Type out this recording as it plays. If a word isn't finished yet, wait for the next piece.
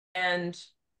And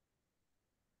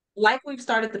like we've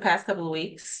started the past couple of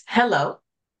weeks, hello,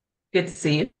 good to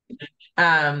see you.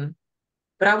 Um,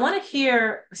 but I want to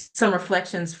hear some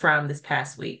reflections from this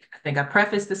past week. I think I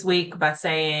prefaced this week by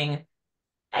saying,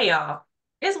 hey, y'all,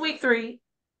 it's week 3,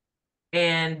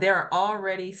 and there are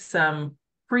already some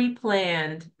pre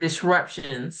planned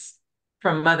disruptions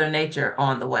from Mother Nature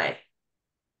on the way.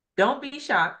 Don't be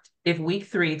shocked if week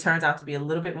 3 turns out to be a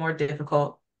little bit more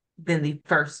difficult than the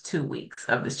first 2 weeks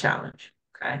of this challenge.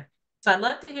 Okay. So I'd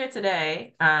love to hear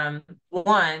today,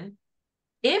 one,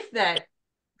 if that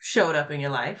showed up in your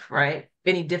life, right?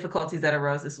 Any difficulties that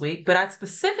arose this week. But I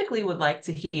specifically would like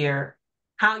to hear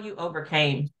how you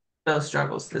overcame those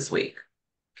struggles this week.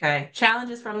 Okay.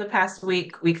 Challenges from the past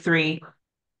week, week 3,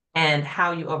 and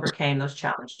how you overcame those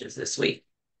challenges this week.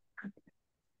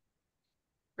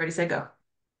 Ready, say, go.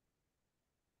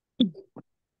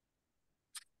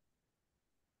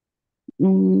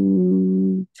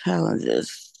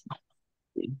 Challenges.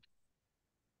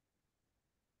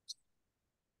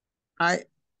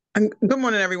 Good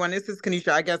morning, everyone. This is Kanisha.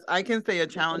 I guess I can say a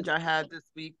challenge I had this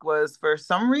week was, for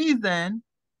some reason,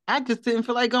 I just didn't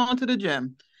feel like going to the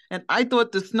gym. And I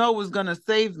thought the snow was going to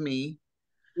save me.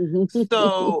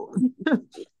 So,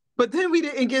 but then we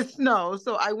didn't get snow,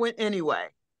 so I went anyway.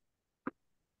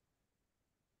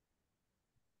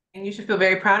 And you should feel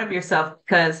very proud of yourself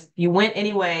because you went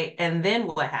anyway. And then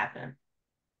what happened?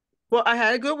 Well, I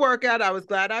had a good workout. I was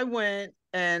glad I went,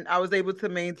 and I was able to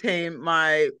maintain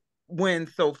my win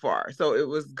so far. So it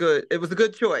was good. It was a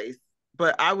good choice.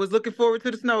 But I was looking forward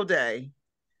to the snow day.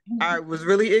 I was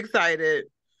really excited.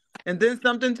 And then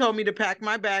something told me to pack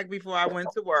my bag before I went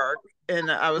to work.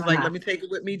 And I was like, let me take it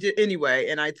with me anyway.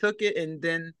 And I took it. And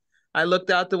then I looked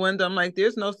out the window. I'm like,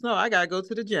 there's no snow. I got to go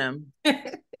to the gym.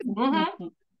 Mm-hmm.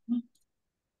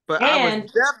 But I was And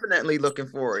definitely looking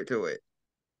forward to it.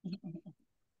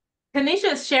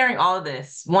 Kanisha is sharing all of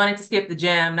this, wanting to skip the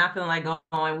gym, not feeling like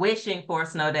going, wishing for a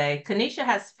snow day. Kanisha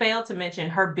has failed to mention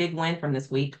her big win from this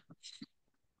week.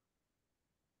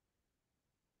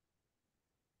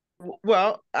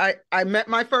 Well, I met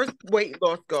my first weight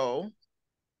loss goal,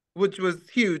 which was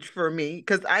huge for me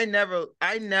because I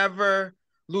never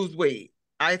lose weight.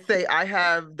 I say I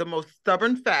have the most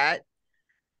stubborn fat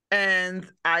and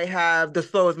I have the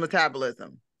slowest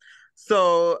metabolism.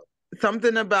 So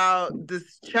something about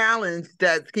this challenge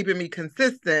that's keeping me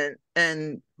consistent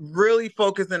and really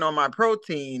focusing on my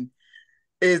protein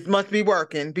is must be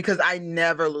working because I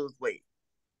never lose weight.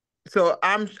 So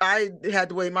I had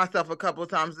to weigh myself a couple of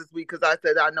times this week because I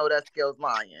said I know that scale's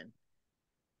lying.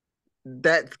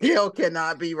 That scale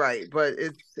cannot be right, but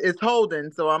it's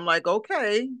holding. So I'm like,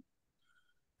 okay.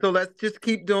 So let's just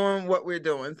keep doing what we're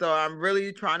doing. So I'm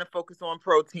really trying to focus on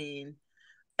protein.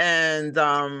 And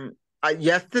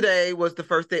yesterday was the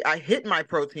first day I hit my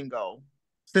protein goal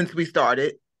since we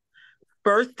started.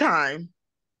 First time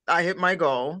I hit my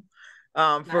goal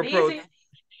for Not easy. protein.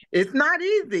 It's not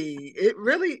easy. It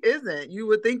really isn't. You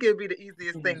would think it'd be the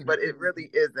easiest thing, but it really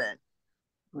isn't.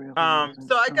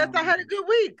 So I guess I had a good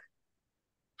week.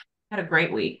 Had a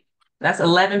great week. That's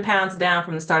 11 pounds down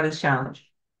from the start of this challenge.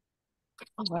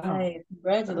 Oh, wow. Hey,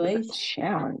 congratulations.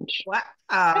 Challenge. Wow.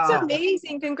 That's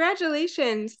amazing.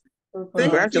 Congratulations. Thank you.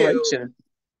 Congratulations.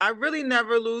 I really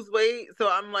never lose weight, so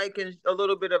I'm like in a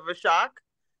little bit of a shock.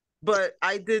 But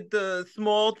I did the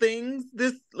small things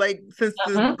since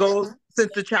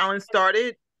the challenge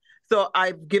started. So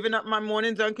I've given up my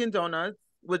morning Dunkin' Donuts,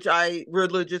 which I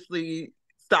religiously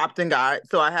stopped and got.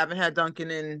 So I haven't had Dunkin'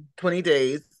 in 20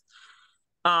 days.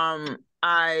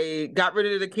 I got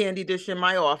rid of the candy dish in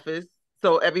my office.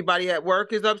 So everybody at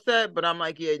work is upset, but I'm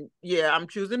like, yeah, I'm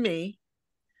choosing me.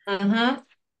 Mm-hmm.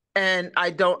 And I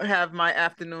don't have my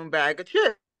afternoon bag of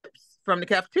chips from the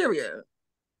cafeteria.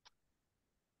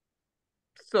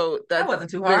 So That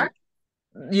wasn't too hard.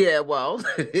 Yeah, well,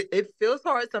 it feels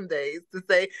hard some days to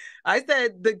say. I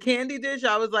said the candy dish,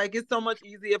 I was like, it's so much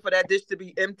easier for that dish to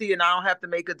be empty and I don't have to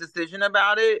make a decision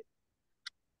about it.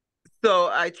 So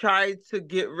I tried to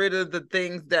get rid of the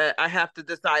things that I have to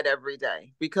decide every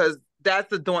day because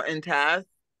that's a daunting task.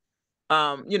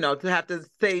 To have to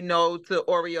say no to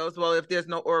Oreos. Well, if there's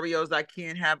no Oreos, I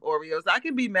can't have Oreos. I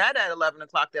can be mad at 11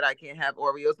 o'clock that I can't have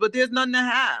Oreos, but there's none to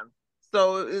have.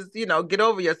 So get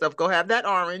over yourself. Go have that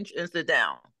orange and sit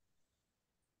down.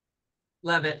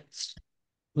 Love it.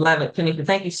 Love it. Tanika,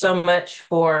 thank you so much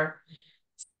for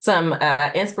some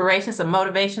inspiration, some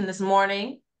motivation this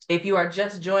morning. If you are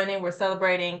just joining, we're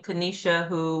celebrating Kanisha,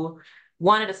 who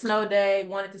wanted a snow day,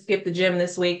 wanted to skip the gym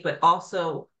this week, but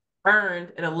also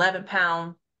earned an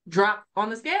 11-pound drop on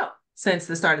the scale since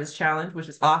the start of this challenge, which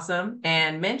is awesome.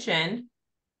 And mentioned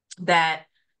that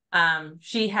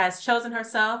She has chosen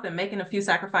herself and making a few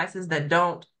sacrifices that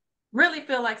don't really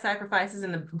feel like sacrifices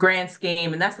in the grand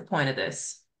scheme. And that's the point of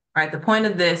this, right? The point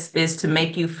of this is to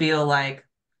make you feel like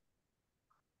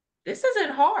this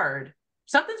isn't hard.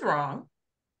 Something's wrong.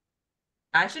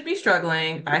 I should be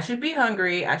struggling. I should be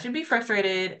hungry. I should be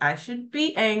frustrated. I should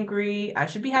be angry. I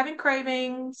should be having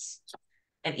cravings.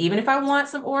 And even if I want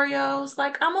some Oreos,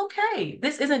 like I'm okay.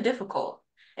 This isn't difficult.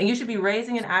 And you should be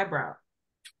raising an eyebrow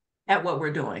at what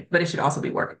we're doing, but it should also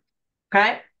be working.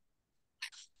 Okay.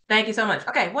 Thank you so much.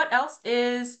 Okay. What else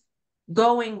is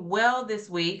going well this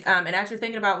week? And as you're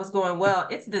thinking about what's going well,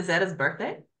 it's Dezetta's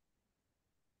birthday.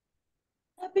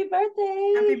 Happy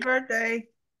birthday. Happy birthday.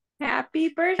 Happy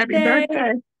birthday. Happy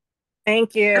birthday.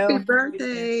 Thank you. Happy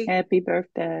birthday. Happy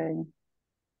birthday.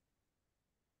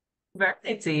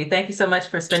 Birthday to you. Thank you so much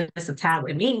for spending some time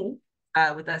with me,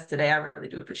 with us today. I really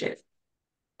do appreciate it.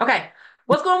 Okay.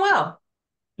 What's going well?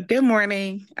 Good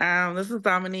morning. This is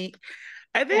Dominique.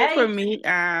 I think for me,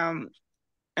 I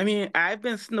mean, I've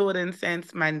been snowed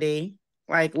since Monday,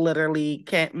 like literally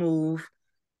can't move.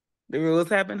 The roads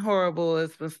have been horrible.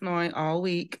 It's been snowing all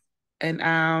week.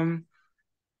 And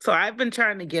so I've been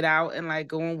trying to get out and like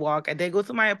go and walk. I did go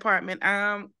to my apartment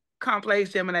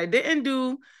complex gym, and I didn't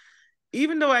do,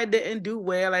 even though I didn't do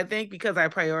well, I think because I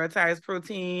prioritized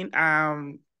protein,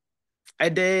 I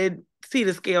did see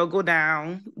the scale go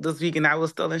down this week, and I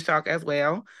was still in shock as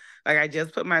well. Like I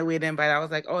just put my weight in, but I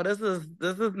was like, oh, this is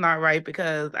not right,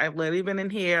 because I've literally been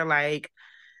in here like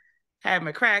having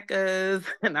my crackers,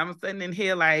 and I'm sitting in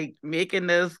here like making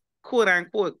this quote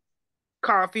unquote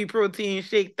coffee protein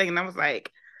shake thing. And I was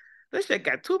like, this shit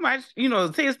got too much,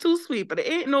 it tastes too sweet, but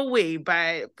it ain't no way.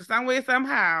 But some way,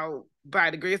 somehow, by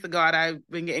the grace of God, I've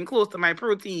been getting close to my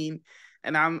protein,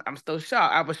 and I'm still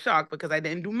shocked. I was shocked because I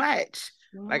didn't do much.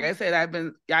 Like I said,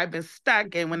 I've been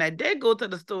stuck, and when I did go to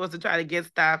the stores to try to get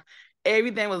stuff,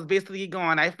 everything was basically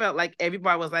gone. I felt like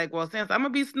everybody was like, well, since I'm gonna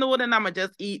be snowed and I'm gonna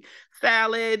just eat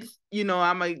salads, I'm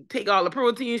gonna take all the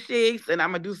protein shakes and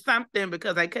I'm gonna do something,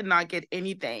 because I could not get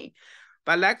anything.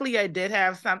 But luckily I did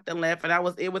have something left, and I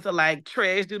was able to like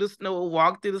trash through the snow,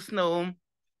 walk through the snow,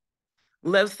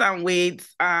 lift some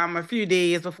weights a few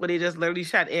days before they just literally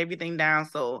shut everything down.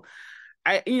 So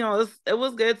it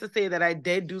was good to say that I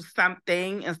did do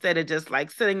something instead of just like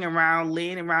sitting around,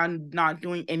 laying around, not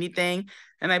doing anything.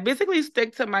 And I basically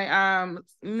stick to my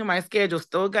my schedule.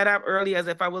 Still got up early as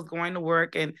if I was going to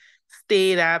work, and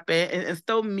stayed up and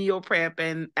still meal prep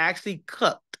and actually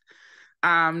cooked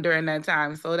during that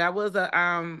time. So that was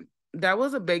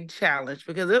a big challenge,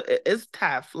 because it's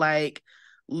tough. Like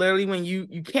literally when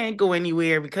you can't go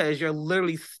anywhere because you're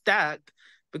literally stuck,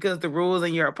 because the rules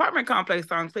in your apartment complex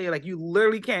aren't clear. Like you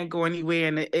literally can't go anywhere,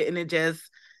 and it just,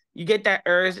 you get that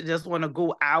urge to just want to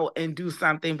go out and do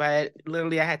something, but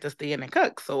literally I had to stay in and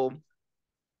cook. So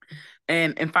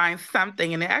and find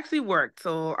something, and it actually worked.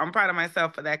 So I'm proud of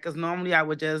myself for that, because normally I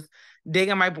would just dig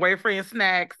in my boyfriend's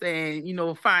snacks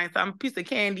and find some piece of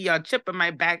candy or chip in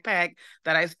my backpack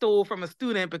that I stole from a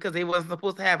student because they wasn't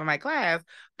supposed to have in my class,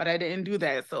 but I didn't do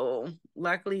that. So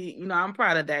luckily, I'm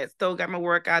proud of that. Still got my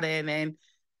workout in, and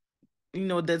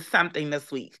did something this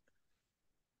week.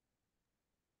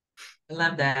 I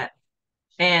love that.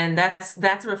 And that's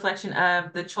a reflection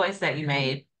of the choice that you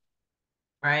made,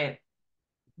 right?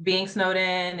 Being snowed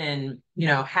in and,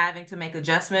 having to make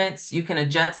adjustments. You can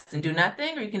adjust and do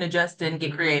nothing, or you can adjust and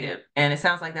get creative. And it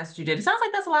sounds like that's what you did. It sounds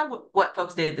like that's a lot of what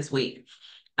folks did this week,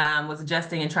 was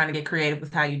adjusting and trying to get creative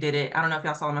with how you did it. I don't know if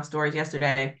y'all saw my stories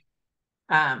yesterday.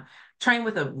 Trained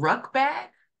with a ruck bag,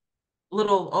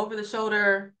 little over the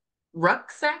shoulder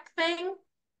rucksack thing.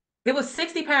 It was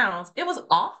 60 pounds. It was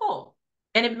awful.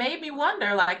 And it made me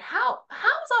wonder, like, how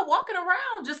was I walking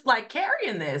around just like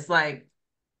carrying this? Like,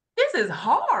 this is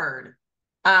hard.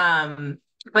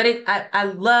 But I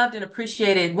loved and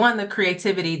appreciated, one, the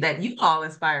creativity that you all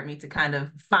inspired me to kind of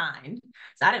find.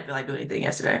 So I didn't feel like doing anything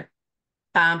yesterday.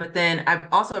 But then I've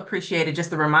also appreciated just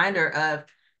the reminder of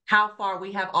how far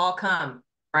we have all come,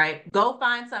 right? Go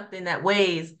find something that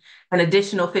weighs an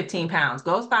additional 15 pounds.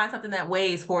 Go find something that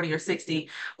weighs 40 or 60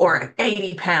 or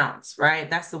 80 pounds, right?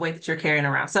 That's the weight that you're carrying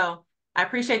around. So I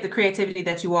appreciate the creativity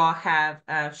that you all have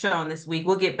shown this week.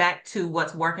 We'll get back to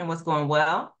what's working, what's going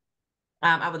well.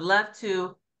 I would love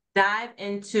to dive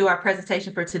into our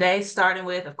presentation for today, starting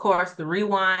with, of course, the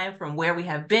rewind from where we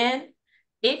have been.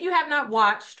 If you have not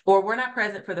watched or were not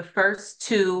present for the first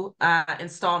two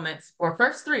installments, or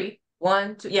first three,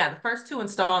 the first two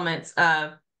installments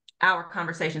of our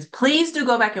conversations, please do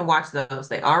go back and watch those.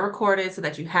 They are recorded so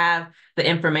that you have the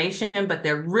information, but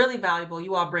they're really valuable.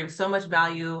 You all bring so much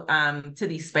value to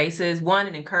these spaces. One,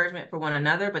 an encouragement for one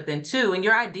another, but then two, in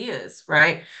your ideas,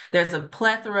 right? There's a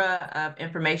plethora of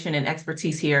information and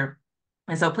expertise here.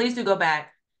 And so please do go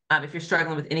back if you're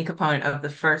struggling with any component of the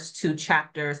first two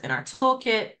chapters in our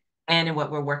toolkit and in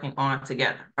what we're working on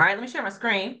together. All right, let me share my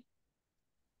screen.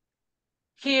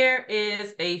 Here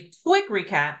is a quick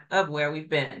recap of where we've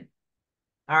been.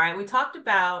 All right, we talked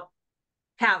about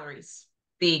calories,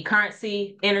 the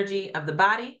currency, energy of the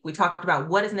body. We talked about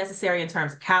what is necessary in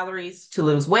terms of calories to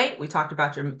lose weight. We talked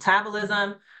about your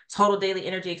metabolism, total daily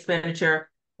energy expenditure,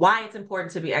 why it's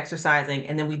important to be exercising,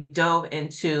 and then we dove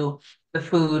into the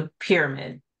food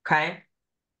pyramid, okay?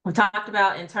 We talked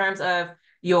about in terms of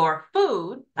your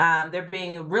food, there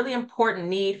being a really important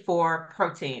need for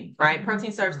protein, right?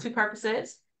 Protein serves two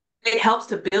purposes. It helps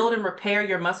to build and repair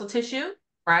your muscle tissue,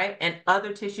 right? And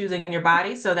other tissues in your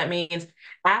body. So that means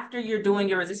after you're doing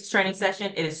your resistance training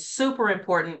session, it is super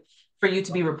important for you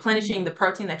to be replenishing the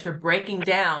protein that you're breaking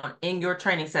down in your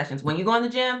training sessions. When you go in the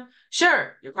gym,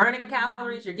 sure, you're burning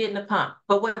calories, you're getting a pump.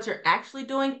 But what you're actually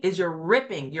doing is you're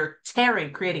ripping, you're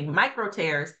tearing, creating micro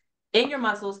tears in your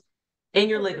muscles, in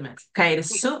your ligaments. Okay, it is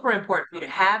super important for you to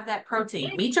have that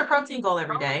protein. Meet your protein goal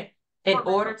every day in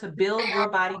order to build your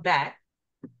body back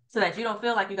so that you don't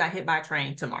feel like you got hit by a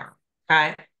train tomorrow.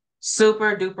 Okay,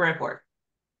 super duper important.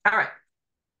 All right.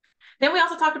 Then we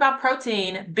also talked about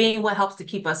protein being what helps to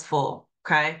keep us full.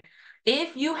 Okay.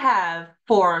 If you have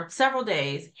for several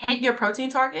days hit your protein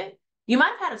target, you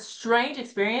might have had a strange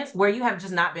experience where you have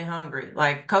just not been hungry.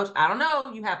 Like, coach, I don't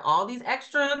know, you have all these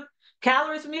extra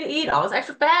calories for me to eat, all this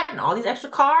extra fat and all these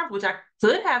extra carbs, which I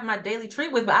could have my daily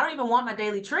treat with, but I don't even want my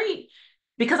daily treat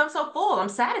because I'm so full, I'm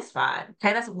satisfied.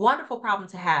 Okay, that's a wonderful problem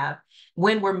to have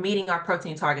when we're meeting our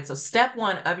protein target. So step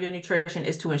one of your nutrition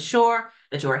is to ensure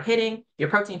that you are hitting your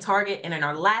protein target. And in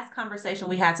our last conversation,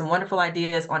 we had some wonderful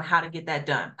ideas on how to get that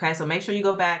done. Okay, so make sure you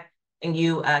go back and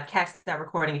you catch that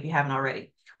recording if you haven't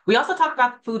already. We also talked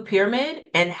about the food pyramid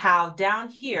and how down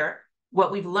here,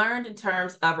 what we've learned in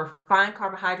terms of refined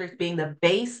carbohydrates being the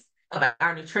base of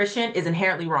our nutrition is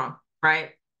inherently wrong,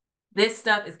 right? This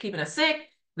stuff is keeping us sick.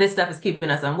 This stuff is keeping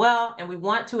us unwell. And we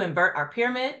want to invert our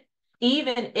pyramid.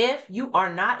 Even if you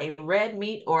are not a red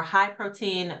meat or high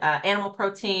protein, animal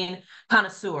protein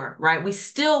connoisseur, right? We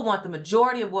still want the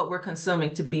majority of what we're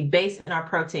consuming to be based in our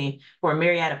protein for a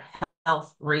myriad of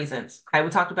health reasons. Okay, we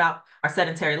talked about our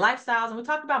sedentary lifestyles and we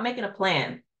talked about making a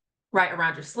plan right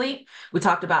around your sleep. We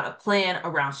talked about a plan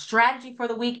around strategy for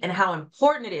the week and how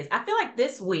important it is. I feel like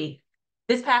this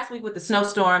past week with the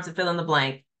snowstorms and fill in the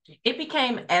blank, it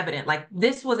became evident, like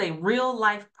this was a real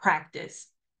life practice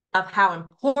of how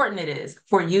important it is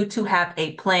for you to have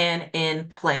a plan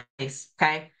in place,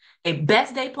 okay? A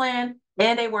best day plan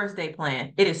and a worst day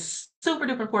plan. It is super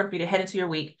duper important for you to head into your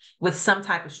week with some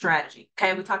type of strategy,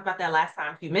 okay? We talked about that last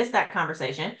time. If you missed that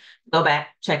conversation, go back,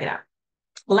 check it out.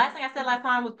 The last thing I said last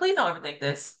time was please don't overthink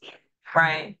this,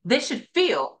 right? This should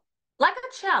feel like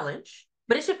a challenge,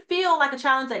 but it should feel like a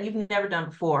challenge that you've never done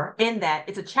before in that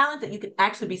it's a challenge that you can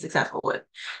actually be successful with.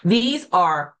 These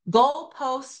are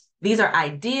goalposts. These are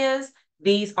ideas.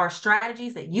 These are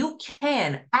strategies that you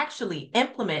can actually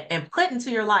implement and put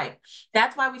into your life.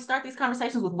 That's why we start these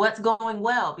conversations with what's going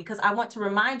well, because I want to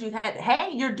remind you that,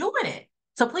 hey, you're doing it.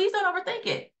 So please don't overthink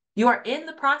it. You are in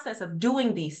the process of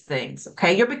doing these things,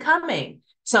 okay? You're becoming.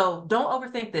 So don't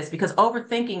overthink this because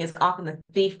overthinking is often the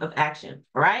thief of action,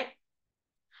 all right?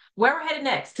 Where we're headed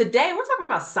next. Today, we're talking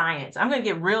about science. I'm going to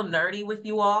get real nerdy with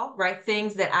you all, right?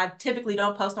 Things that I typically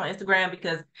don't post on Instagram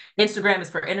because Instagram is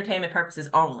for entertainment purposes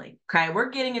only, okay? We're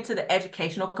getting into the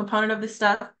educational component of this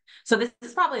stuff. So this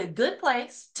is probably a good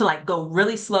place to like go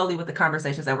really slowly with the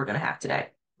conversations that we're going to have today.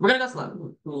 We're going to go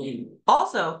slow.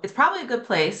 Also, it's probably a good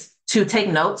place to take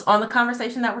notes on the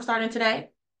conversation that we're starting today.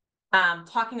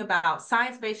 Talking about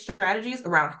science-based strategies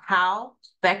around how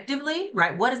effectively,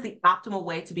 right? What is the optimal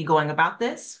way to be going about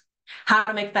this? How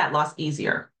to make fat loss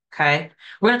easier, okay?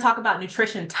 We're going to talk about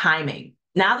nutrition timing.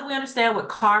 Now that we understand what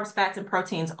carbs, fats, and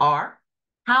proteins are,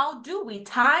 how do we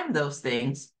time those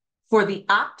things for the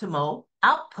optimal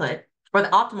output or the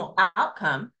optimal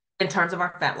outcome in terms of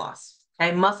our fat loss?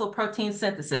 Okay, muscle protein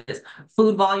synthesis,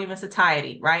 food volume and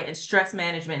satiety, right? And stress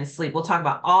management and sleep. We'll talk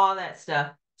about all that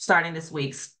stuff starting this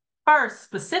week's first,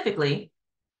 specifically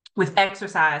with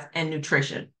exercise and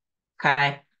nutrition,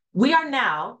 okay? We are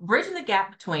now bridging the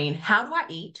gap between how do I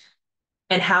eat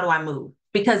and how do I move?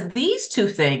 Because these two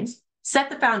things set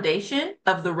the foundation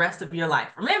of the rest of your life.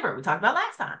 Remember, we talked about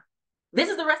last time. This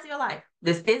is the rest of your life.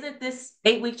 This isn't this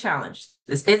 8-week challenge.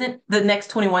 This isn't the next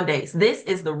 21 days. This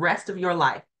is the rest of your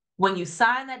life. When you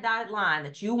sign that dotted line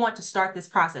that you want to start this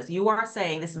process, you are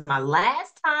saying, this is my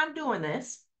last time doing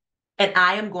this, and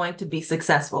I am going to be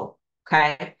successful.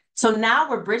 Okay. So now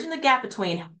we're bridging the gap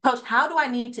between, Coach, how do I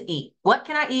need to eat? What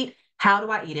can I eat? How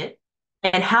do I eat it?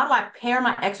 And how do I pair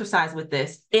my exercise with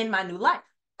this in my new life?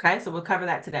 Okay. So we'll cover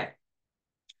that today.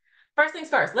 First things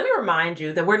first, let me remind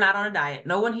you that we're not on a diet.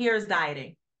 No one here is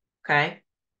dieting. Okay.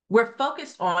 We're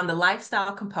focused on the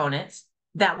lifestyle components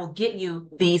that will get you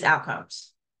these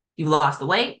outcomes. You've lost the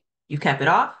weight, you've kept it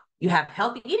off, you have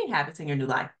healthy eating habits in your new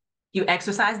life. You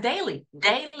exercise daily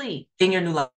in your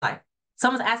new life.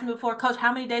 Someone's asked me before, Coach,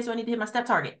 how many days do I need to hit my step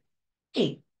target?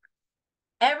 8.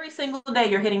 Every single day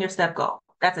you're hitting your step goal.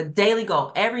 That's a daily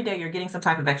goal. Every day you're getting some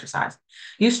type of exercise.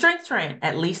 You strength train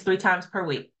at least 3 times per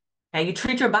week. And you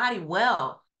treat your body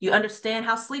well. You understand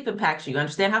how sleep impacts you. You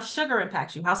understand how sugar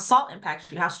impacts you, how salt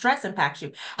impacts you, how stress impacts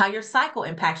you, how your cycle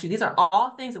impacts you. These are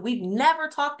all things that we've never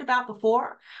talked about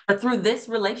before. But through this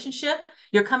relationship,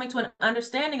 you're coming to an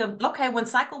understanding of, okay, when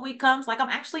cycle week comes, like I'm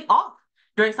actually off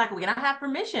during cycle week. And I have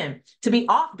permission to be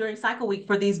off during cycle week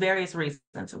for these various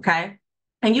reasons, okay?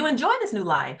 And you enjoy this new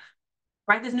life,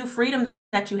 right? This new freedom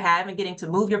that you have in getting to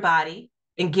move your body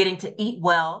and getting to eat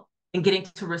well and getting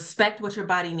to respect what your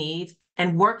body needs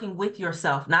and working with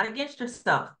yourself, not against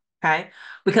yourself, okay?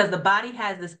 Because the body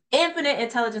has this infinite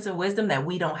intelligence and wisdom that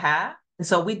we don't have. And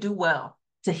so we do well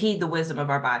to heed the wisdom of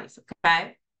our bodies,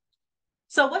 okay?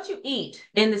 So what you eat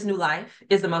in this new life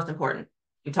is the most important.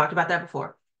 We talked about that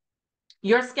before.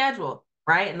 Your schedule,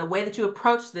 right? And the way that you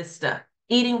approach this stuff,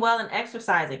 eating well and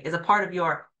exercising is a part of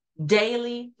your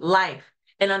daily life.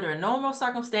 And under a normal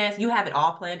circumstance, you have it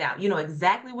all planned out. You know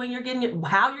exactly when you're getting it,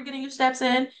 how you're getting your steps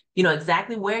in. You know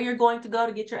exactly where you're going to go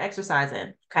to get your exercise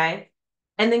in, okay?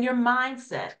 And then your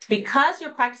mindset. Because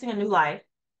you're practicing a new life,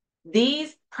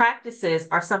 these practices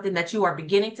are something that you are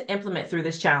beginning to implement through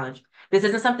this challenge. This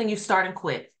isn't something you start and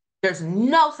quit. There's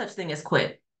no such thing as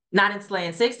quit. Not in Slay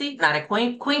in 60, not at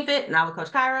Queen Fit, not with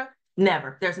Coach Kyra,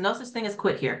 never. There's no such thing as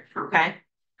quit here, okay?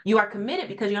 You are committed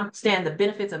because you understand the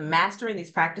benefits of mastering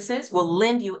these practices will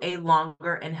lend you a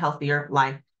longer and healthier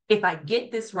life. If I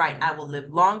get this right, I will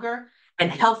live longer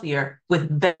and healthier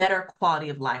with better quality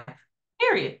of life,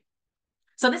 period.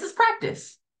 So this is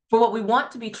practice for what we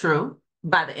want to be true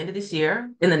by the end of this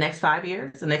year, in the next 5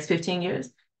 years, the next 15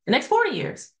 years, the next 40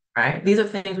 years, right? These are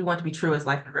things we want to be true as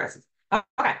life progresses.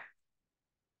 Okay.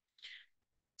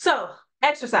 So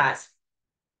exercise.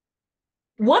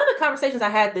 One of the conversations I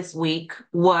had this week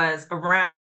was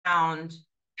around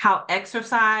how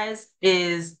exercise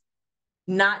is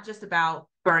not just about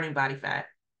burning body fat,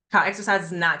 how exercise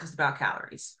is not just about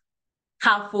calories,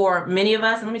 how for many of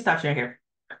us, and let me stop sharing here,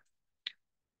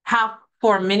 how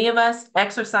for many of us,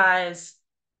 exercise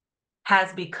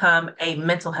has become a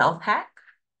mental health hack.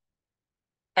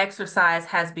 Exercise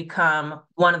has become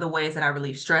one of the ways that I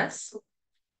relieve stress.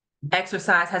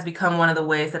 Exercise has become one of the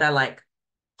ways that I like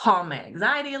calm my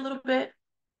anxiety a little bit.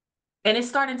 And it's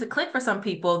starting to click for some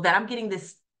people that I'm getting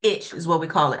this itch, is what we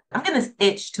call it. I'm getting this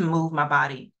itch to move my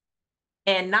body.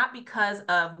 And not because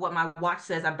of what my watch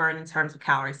says I burn in terms of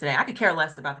calories today. I could care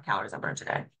less about the calories I burn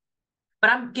today.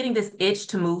 But I'm getting this itch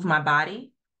to move my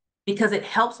body because it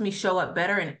helps me show up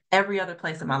better in every other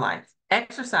place in my life.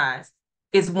 Exercise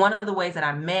is one of the ways that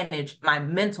I manage my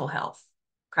mental health,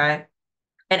 okay?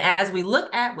 And as we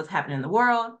look at what's happening in the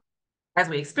world, as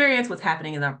we experience what's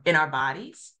happening in our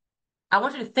bodies, I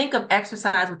want you to think of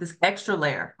exercise with this extra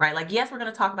layer, right? Like, yes, we're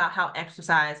going to talk about how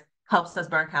exercise helps us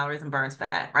burn calories and burns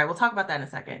fat, right? We'll talk about that in a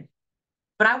second.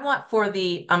 But I want for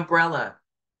the umbrella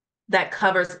that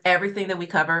covers everything that we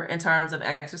cover in terms of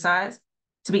exercise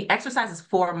to be exercises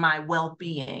for my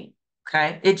well-being,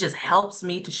 okay? It just helps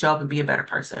me to show up and be a better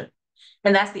person.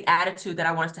 And that's the attitude that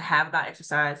I want us to have about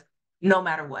exercise, no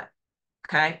matter what.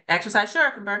 Okay. Exercise,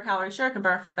 sure, can burn calories, sure, can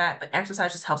burn fat, but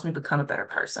exercise just helps me become a better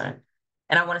person.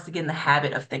 And I want us to get in the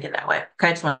habit of thinking that way. Okay.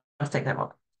 I just want to take that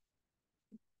moment.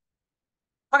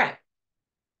 Okay.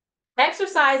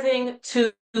 Exercising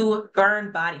to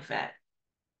burn body fat.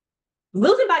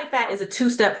 Losing body fat is a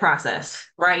 2-step process,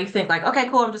 right? You think like, okay,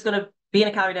 cool, I'm just going to be in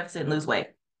a calorie deficit and lose weight.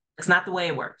 It's not the way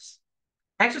it works.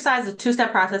 Exercise is a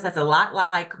 2-step process that's a lot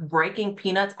like breaking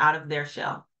peanuts out of their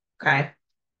shell. Okay.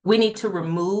 We need to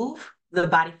remove the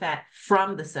body fat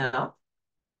from the cell.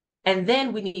 And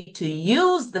then we need to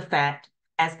use the fat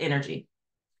as energy,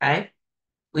 okay?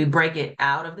 We break it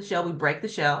out of the shell, we break the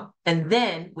shell, and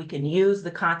then we can use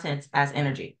the contents as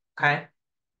energy, okay?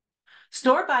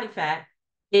 Stored body fat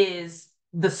is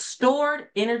the stored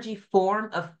energy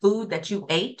form of food that you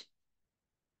ate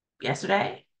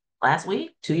yesterday last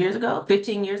week, 2 years ago,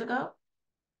 15 years ago,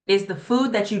 is the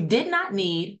food that you did not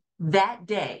need that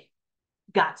day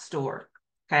got stored,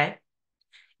 okay?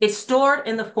 It's stored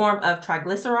in the form of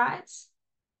triglycerides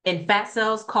in fat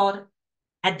cells called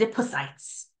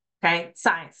adipocytes, okay?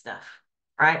 Science stuff,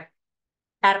 right?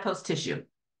 Adipose tissue.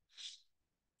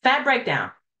 Fat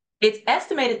breakdown. It's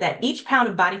estimated that each pound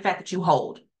of body fat that you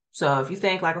hold, so if you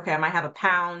think like, okay, I might have a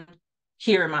pound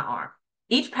here in my arm,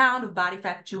 each pound of body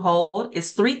fat that you hold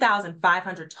is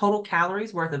 3,500 total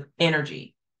calories worth of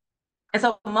energy. And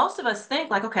so most of us think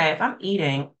like, okay, if I'm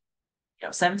eating,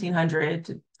 1,700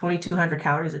 to 2,200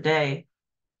 calories a day,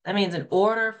 that means in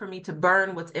order for me to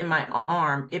burn what's in my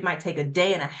arm, it might take a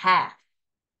day and a half,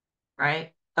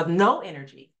 right, of no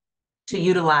energy to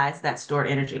utilize that stored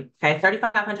energy. Okay,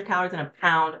 3,500 calories in a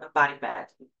pound of body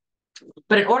fat.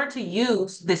 But in order to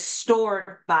use this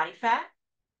stored body fat,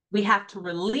 we have to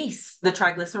release the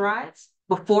triglycerides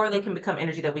before they can become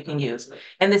energy that we can use.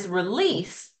 And this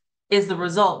release is the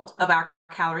result of our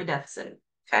calorie deficit.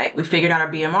 Okay, we figured out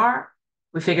our BMR,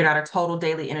 we figured out our total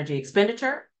daily energy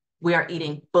expenditure. We are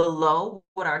eating below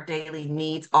what our daily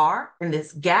needs are. And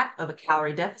this gap of a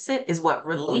calorie deficit is what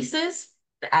releases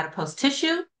the adipose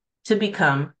tissue to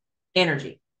become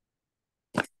energy.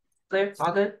 Clear?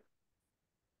 All good?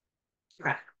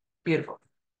 Okay, beautiful.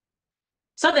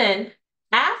 So then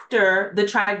after the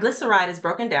triglyceride is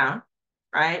broken down,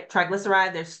 right?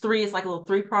 Triglyceride, there's three, it's like a little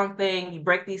three-pronged thing. You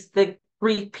break these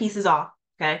three pieces off,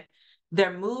 okay?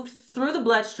 They're moved through the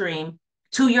bloodstream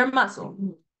to your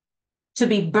muscle to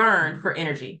be burned for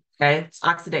energy, okay? It's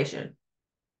oxidation.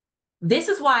 This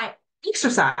is why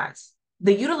exercise,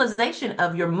 the utilization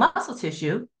of your muscle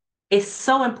tissue, is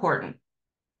so important.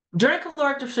 During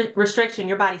caloric restriction,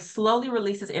 your body slowly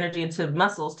releases energy into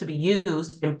muscles to be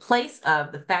used in place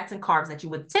of the fats and carbs that you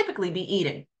would typically be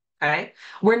eating, okay?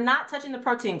 We're not touching the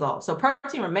protein goal. So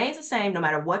protein remains the same no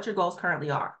matter what your goals currently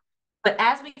are. But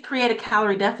as we create a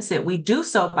calorie deficit, we do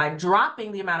so by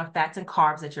dropping the amount of fats and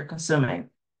carbs that you're consuming,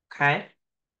 okay?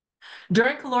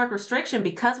 During caloric restriction,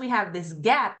 because we have this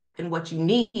gap in what you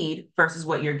need versus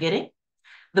what you're getting,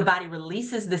 the body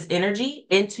releases this energy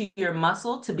into your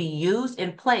muscle to be used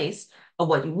in place of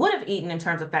what you would have eaten in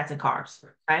terms of fats and carbs,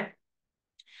 okay?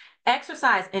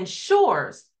 Exercise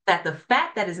ensures that the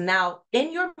fat that is now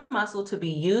in your muscle to be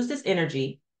used as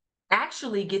energy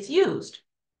actually gets used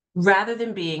rather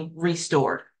than being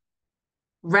restored,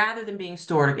 rather than being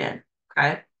stored again,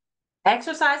 okay?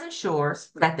 Exercise ensures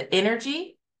that the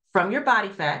energy from your body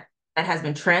fat that has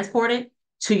been transported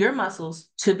to your muscles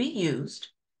to be used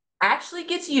actually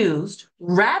gets used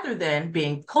rather than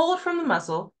being pulled from the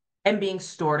muscle and being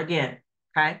stored again,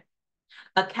 okay?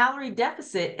 A calorie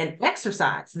deficit and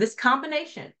exercise, this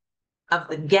combination of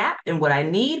the gap in what I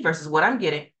need versus what I'm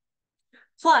getting,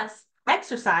 plus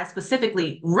exercise,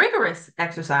 specifically rigorous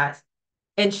exercise,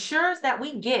 ensures that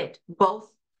we get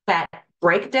both fat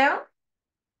breakdown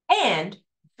and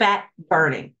fat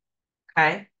burning,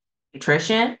 okay?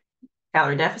 Nutrition,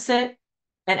 calorie deficit,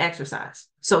 and exercise.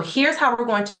 So here's how we're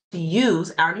going to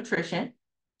use our nutrition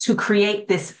to create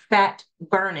this fat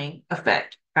burning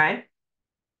effect, okay?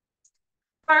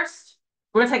 First,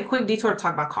 we're gonna take a quick detour to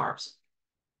talk about carbs.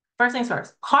 First things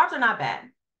first, carbs are not bad.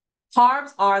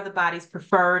 Carbs are the body's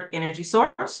preferred energy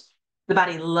source. The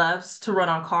body loves to run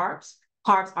on carbs.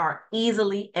 Carbs are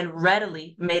easily and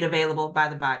readily made available by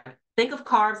the body. Think of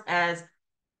carbs as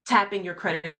tapping your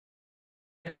credit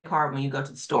card when you go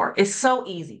to the store. It's so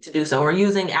easy to do so, or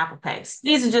using Apple Pay.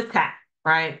 These are just tap,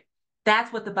 right?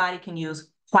 That's what the body can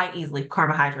use quite easily,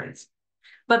 carbohydrates.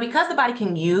 But because the body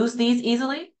can use these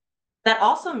easily, that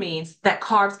also means that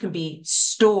carbs can be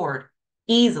stored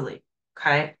easily,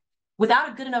 okay? Without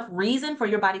a good enough reason for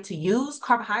your body to use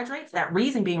carbohydrates, that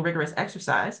reason being rigorous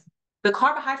exercise, the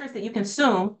carbohydrates that you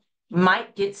consume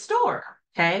might get stored,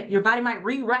 okay? Your body might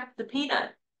re-wrap the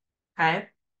peanut, okay?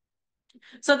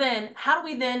 So then how do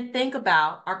we then think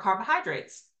about our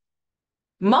carbohydrates?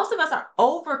 Most of us are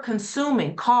over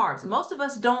consuming carbs. Most of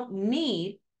us don't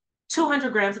need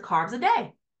 200 grams of carbs a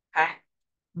day, okay?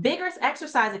 Vigorous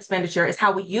exercise expenditure is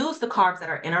how we use the carbs that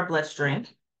are in our bloodstream.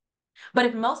 But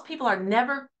if most people are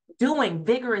never doing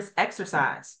vigorous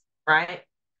exercise, right?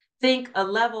 Think a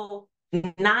level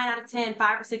 9 out of 10,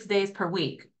 5 or 6 days per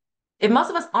week. If most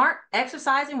of us aren't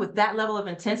exercising with that level of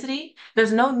intensity,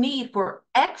 there's no need for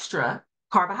extra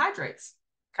carbohydrates,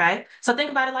 okay? So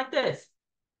think about it like this.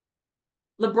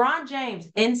 LeBron James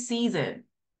in season,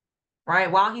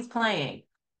 right, while he's playing,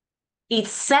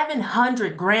 eats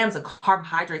 700 grams of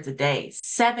carbohydrates a day,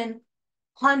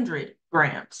 700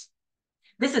 grams.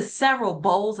 This is several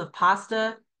bowls of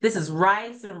pasta This is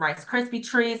rice and Rice Krispie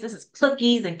treats. This is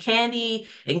cookies and candy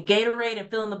and Gatorade and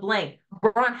fill in the blank.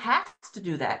 Braun has to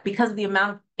do that because of the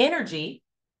amount of energy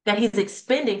that he's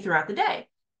expending throughout the day.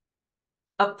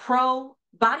 A pro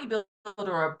bodybuilder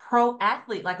or a pro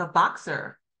athlete, like a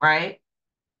boxer, right?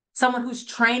 Someone who's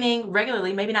training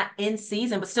regularly, maybe not in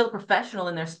season, but still a professional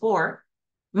in their sport,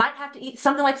 might have to eat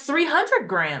something like 300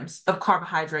 grams of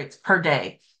carbohydrates per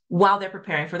day while they're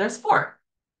preparing for their sport.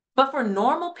 But for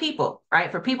normal people,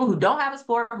 right, for people who don't have a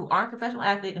sport, who aren't professional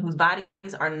athletes, and whose bodies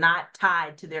are not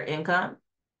tied to their income,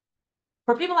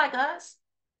 for people like us,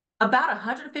 about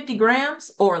 150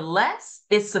 grams or less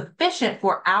is sufficient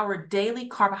for our daily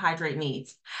carbohydrate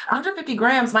needs. 150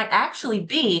 grams might actually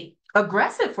be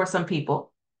aggressive for some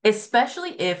people,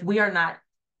 especially if we are not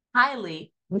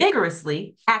highly,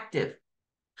 vigorously active.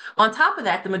 On top of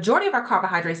that, the majority of our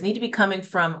carbohydrates need to be coming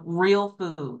from real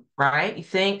food, right? You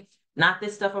think, not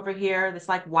this stuff over here, this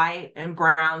like white and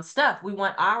brown stuff. We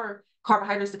want our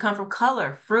carbohydrates to come from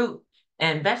color, fruit,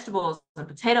 and vegetables, and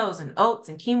potatoes, and oats,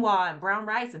 and quinoa, and brown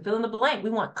rice, and fill in the blank. We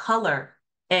want color,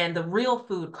 and the real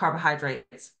food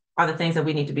carbohydrates are the things that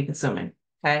we need to be consuming,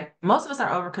 okay? Most of us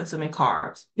are over-consuming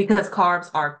carbs because carbs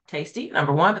are tasty,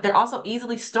 number one, but they're also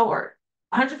easily stored.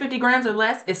 150 grams or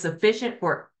less is sufficient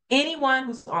for anyone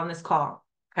who's on this call,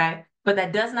 okay? But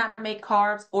that does not make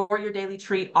carbs or your daily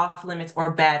treat off limits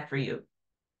or bad for you.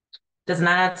 Does 9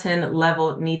 out of 10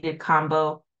 level needed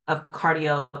combo of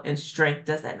cardio and strength?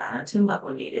 Does that 9 out of 10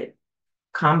 level needed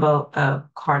combo of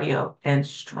cardio and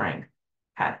strength?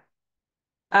 Okay.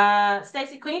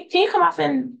 Stacey, can you come off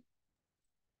and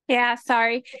Yeah,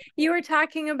 sorry. You were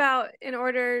talking about in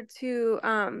order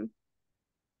to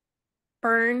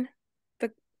burn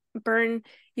burn,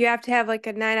 you have to have like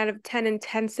a 9 out of 10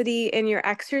 intensity in your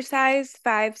exercise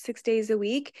 5-6 days a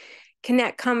week. Can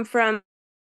that come from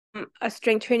a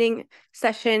strength training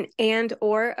session and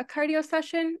or a cardio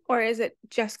session, or is it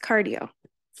just cardio?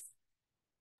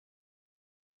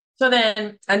 So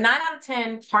then a 9 out of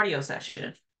 10 cardio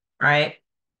session, right,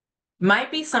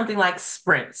 might be something like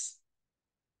sprints.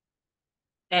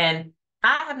 And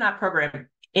I have not programmed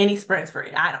any sprints for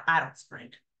it. I don't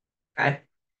sprint, okay?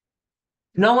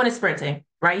 No one is sprinting,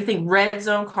 right? You think red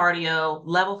zone cardio,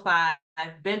 level 5,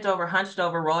 bent over, hunched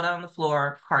over, rolled out on the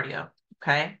floor, cardio,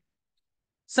 okay?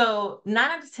 So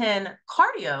 9 out of 10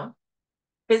 cardio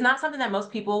is not something that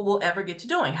most people will ever get to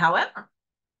doing. However,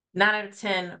 9 out of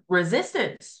 10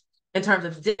 resistance in terms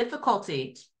of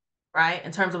difficulty, right?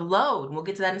 In terms of load, and we'll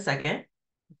get to that in a second,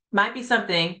 might be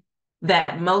something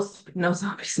that no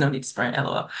zombies, no need to sprint,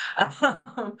 LOL.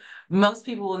 Most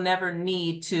people will never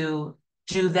need to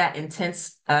do that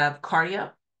intense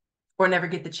cardio or never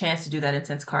get the chance to do that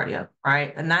intense cardio,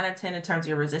 right? A 9 out of 10 in terms of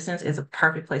your resistance is a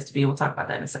perfect place to be. We'll talk about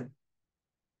that in a second.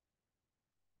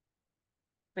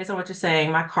 Based on what you're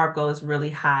saying, my carb goal is really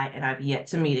high and I've yet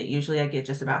to meet it. Usually I get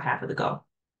just about half of the goal.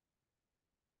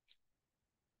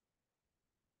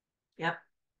 Yep.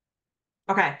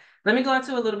 Okay, let me go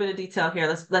into a little bit of detail here.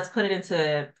 Let's put it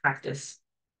into practice.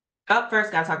 Up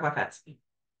first, gotta talk about fats.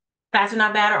 Fats are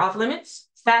not bad or off limits.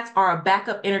 Fats are a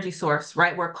backup energy source,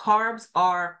 right? Where carbs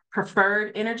are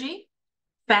preferred energy,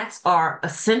 fats are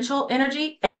essential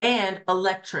energy and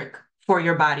electric for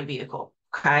your body vehicle,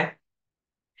 okay?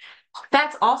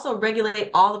 Fats also regulate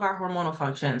all of our hormonal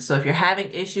functions. So if you're having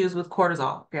issues with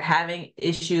cortisol, if you're having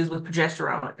issues with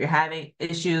progesterone, if you're having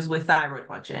issues with thyroid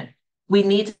function, we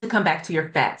need to come back to your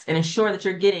fats and ensure that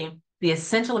you're getting the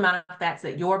essential amount of fats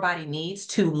that your body needs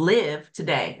to live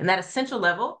today. And that essential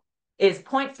level is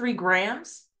 0.3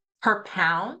 grams per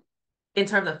pound in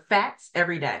terms of fats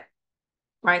every day,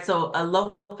 right? So a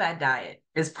low-fat diet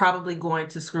is probably going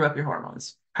to screw up your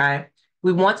hormones, okay?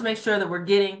 We want to make sure that we're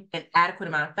getting an adequate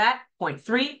amount of fat.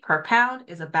 0.3 per pound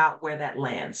is about where that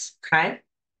lands, okay?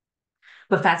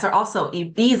 But fats are also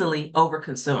easily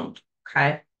overconsumed,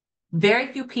 okay?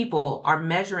 Very few people are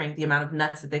measuring the amount of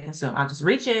nuts that they consume. I'll just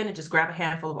reach in and just grab a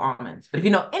handful of almonds. But if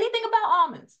you know anything about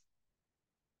almonds,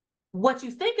 what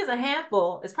you think is a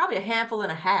handful is probably a handful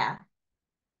and a half.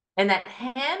 And that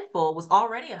handful was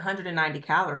already 190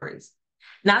 calories.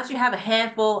 Now that you have a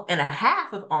handful and a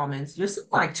half of almonds, you're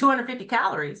like 250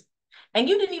 calories. And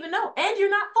you didn't even know, and you're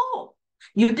not full.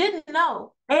 You didn't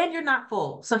know, and you're not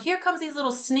full. So here comes these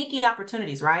little sneaky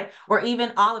opportunities, right? Or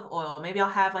even olive oil. Maybe I'll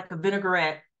have like a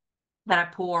vinaigrette that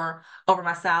I pour over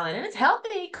my salad. And it's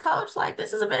healthy, coach. Like,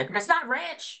 this is a vinaigrette. It's not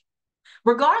ranch.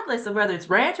 Regardless of whether it's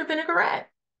ranch or vinaigrette.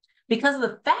 Because of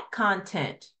the fat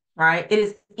content, right? It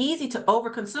is easy to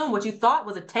overconsume what you thought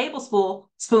was a tablespoon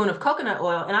of coconut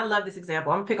oil. And I love this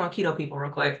example. I'm gonna pick on keto people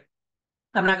real quick.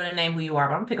 I'm not gonna name who you are,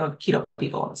 but I'm gonna pick on keto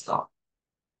people on this call.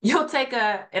 You'll take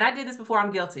and I did this before,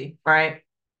 I'm guilty, right?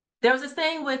 There was this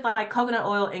thing with like coconut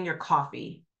oil in your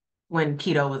coffee when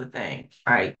keto was a thing,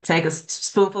 right? Take a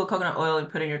spoonful of coconut oil and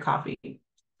put it in your coffee. And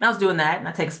I was doing that, and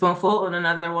I take a spoonful and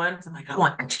another one. So I'm like, I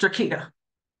want extra keto.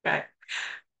 Okay.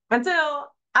 Until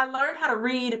I learned how to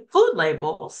read food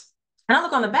labels. And I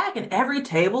look on the back, and every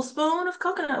tablespoon of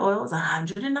coconut oil is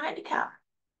 190 calories.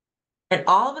 And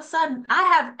all of a sudden, I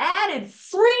have added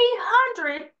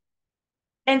 300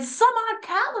 and some odd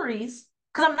calories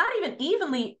because I'm not even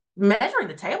evenly measuring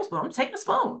the tablespoon. I'm taking a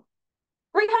spoon.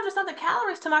 300 something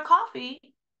calories to my coffee.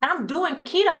 And I'm doing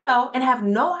keto and have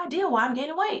no idea why I'm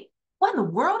gaining weight. What in the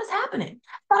world is happening?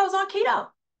 I thought I was on keto.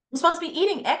 I'm supposed to be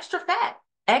eating extra fat,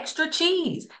 extra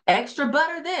cheese, extra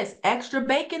butter this, extra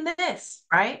bacon this,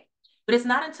 right? But it's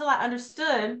not until I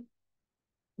understood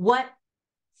what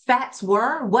fats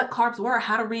were, what carbs were,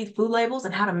 how to read food labels,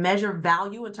 and how to measure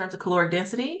value in terms of caloric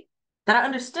density that I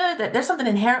understood that there's something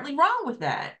inherently wrong with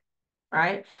that,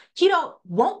 right? Keto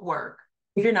won't work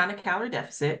if you're not in a calorie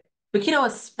deficit, but keto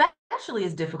especially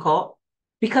is difficult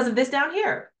because of this down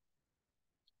here.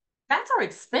 Fats are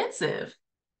expensive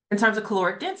in terms of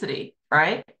caloric density,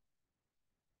 right?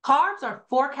 Carbs are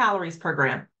 4 calories per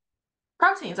gram.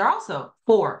 Proteins are also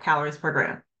 4 calories per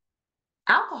gram.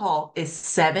 Alcohol is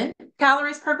 7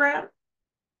 calories per gram.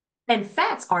 And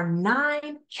fats are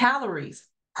 9 calories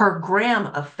per gram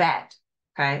of fat,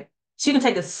 okay? So you can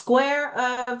take a square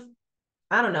of,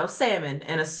 I don't know, salmon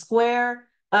and a square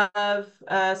of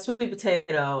sweet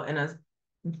potato and a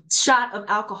shot of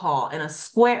alcohol and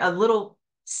a little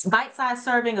bite-sized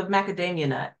serving of macadamia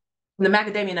nut. And the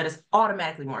macadamia nut is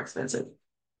automatically more expensive.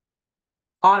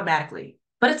 Automatically.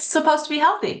 But it's supposed to be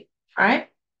healthy, right?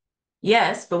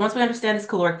 Yes, but once we understand this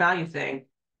caloric value thing,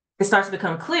 it starts to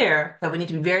become clear that we need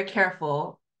to be very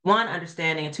careful, one,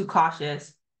 understanding, and two,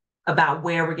 cautious about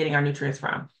where we're getting our nutrients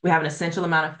from. We have an essential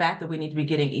amount of fat that we need to be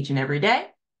getting each and every day.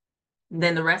 And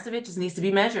then the rest of it just needs to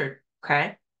be measured,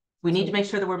 okay? We need to make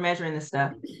sure that we're measuring this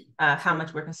stuff, how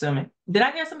much we're consuming. Did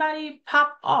I hear somebody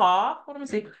pop off? Let me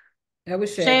see. That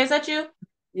was Shay. Shay, is that you?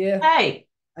 Yeah. Hey.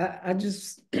 I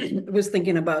just was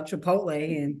thinking about Chipotle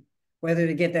and whether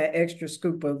to get that extra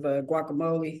scoop of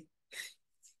guacamole.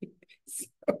 So,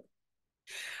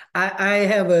 I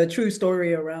have a true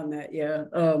story around that. Yeah.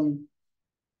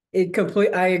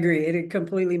 I agree. It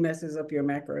completely messes up your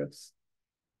macros.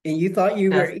 And you thought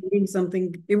you were eating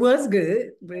something. It was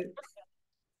good, but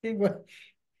it was,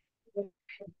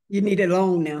 you need it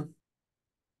long now.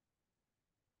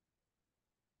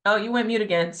 Oh, you went mute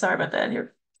again. Sorry about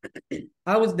that.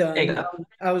 I was done.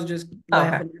 I was just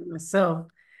laughing at myself.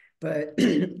 But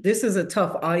this is a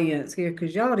tough audience here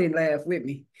because y'all didn't laugh with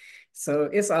me. So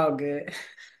it's all good.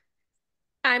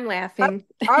 I'm laughing.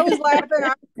 I was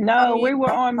laughing. No, we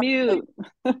were on mute.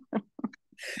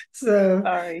 So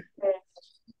sorry.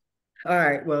 All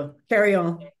right, well, carry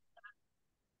on.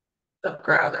 Oh,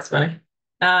 crowd, that's funny.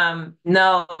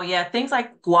 No, yeah, things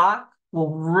like guac will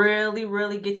really,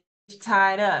 really get you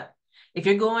tied up. If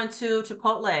you're going to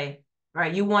Chipotle,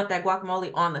 right, you want that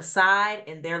guacamole on the side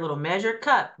in their little measured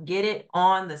cup. Get it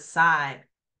on the side.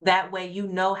 That way you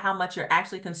know how much you're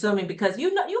actually consuming because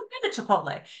you know you've been to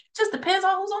Chipotle. It just depends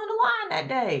on who's on the line that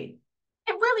day.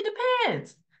 It really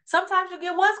depends. Sometimes you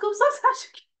get 1 scoop, sometimes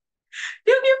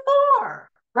you get 4.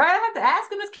 Right? I have to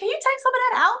ask him, can you take some of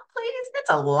that out, please? It's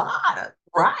a lot of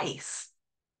rice.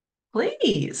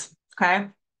 Please. Okay.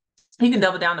 You can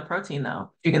double down the protein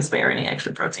though. If you can spare any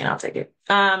extra protein, I'll take it.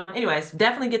 Anyways,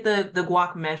 definitely get the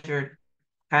guac measured.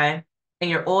 Okay. And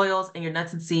your oils and your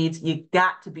nuts and seeds, you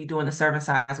got to be doing the serving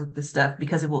size with this stuff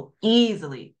because it will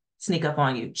easily sneak up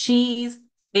on you. Cheese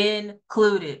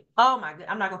included. Oh my God.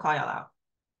 I'm not gonna call y'all out.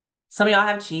 Some of y'all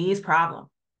have a cheese problem.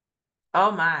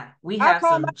 Oh my. We have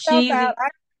some cheesy.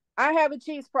 I have a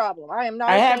cheese problem. I am not.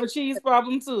 I have a cheese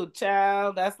problem too,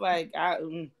 child. That's like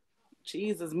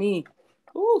cheese is me.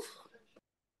 Oof.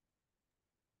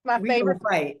 My favorite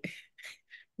fight.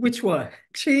 Which one?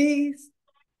 Cheese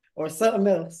or something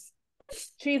else?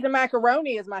 Cheese and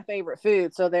macaroni is my favorite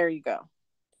food. So there you go.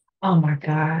 Oh my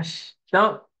gosh.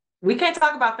 We can't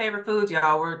talk about favorite foods,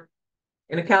 y'all. We're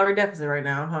in a calorie deficit right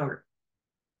now. I'm hungry.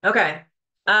 Okay.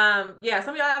 Yeah,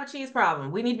 some of y'all have a cheese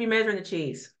problem. We need to be measuring the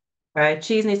cheese. Right?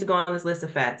 Cheese needs to go on this list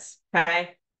of fats.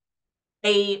 Okay.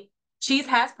 Cheese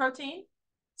has protein.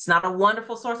 It's not a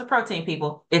wonderful source of protein,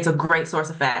 people. It's a great source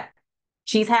of fat.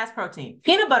 Cheese has protein.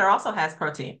 Peanut butter also has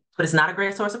protein, but it's not a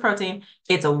great source of protein.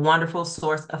 It's a wonderful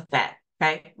source of fat.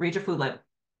 Okay. Read your food label.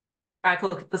 All right,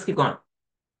 cool. Let's keep going.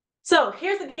 So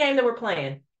here's the game that we're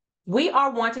playing. We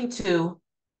are wanting to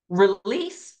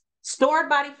release stored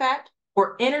body fat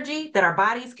or energy that our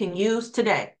bodies can use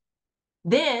today.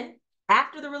 Then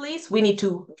After the release, we need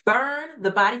to burn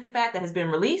the body fat that has been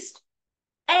released,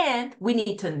 and we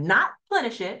need to not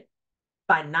replenish it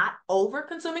by not over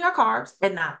consuming our carbs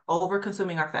and not over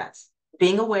consuming our fats.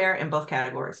 Being aware in both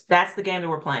categories. That's the game that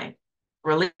we're playing.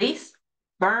 Release,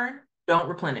 burn, don't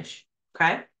replenish.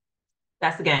 Okay?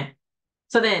 That's the game.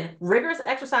 So then rigorous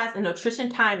exercise and nutrition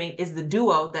timing is the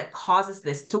duo that causes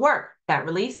this to work. Fat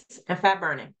release and fat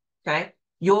burning. Okay?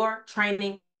 Your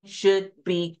training should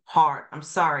be hard. I'm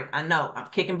sorry. I know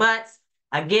I'm kicking butts.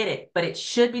 I get it, but it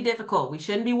should be difficult. We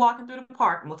shouldn't be walking through the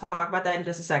park, and we'll talk about that in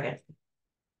just a second.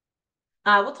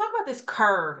 We'll talk about this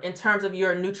curve in terms of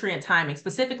your nutrient timing,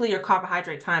 specifically your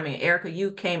carbohydrate timing. Erica,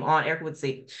 Erica would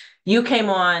see, you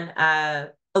came on a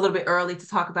little bit early to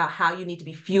talk about how you need to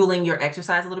be fueling your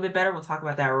exercise a little bit better. We'll talk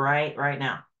about that right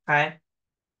now, okay?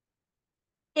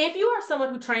 If you are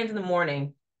someone who trains in the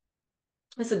morning,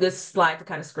 this is a good slide to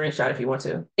kind of screenshot if you want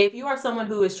to. If you are someone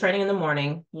who is training in the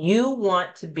morning, you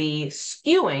want to be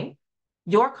skewing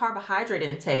your carbohydrate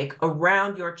intake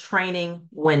around your training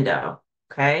window,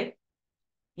 okay?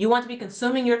 You want to be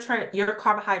consuming your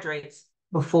carbohydrates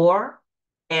before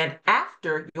and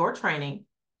after your training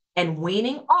and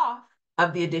weaning off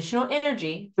of the additional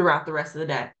energy throughout the rest of the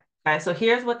day. Okay, so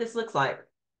here's what this looks like.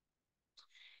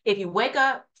 If you wake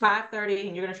up 5:30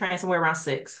 and you're going to train somewhere around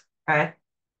 6, okay?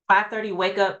 5:30,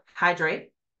 wake up,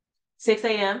 hydrate. 6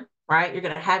 a.m., right? You're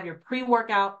going to have your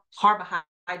pre-workout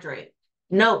carbohydrate.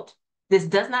 Note, this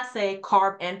does not say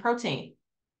carb and protein.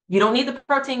 You don't need the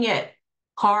protein yet.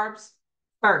 Carbs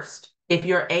first, if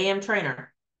you're an AM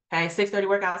trainer, okay, 6:30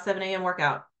 workout, 7 a.m.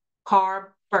 workout, carb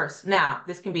first. Now,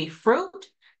 this can be fruit,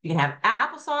 you can have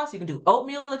applesauce, you can do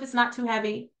oatmeal if it's not too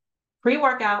heavy,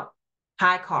 pre-workout,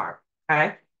 high carb,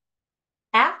 okay?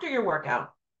 After your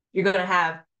workout, you're gonna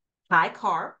have high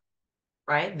carb,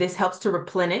 right? This helps to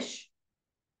replenish,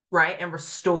 right, and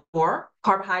restore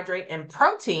carbohydrate and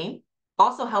protein,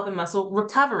 also helping muscle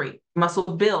recovery,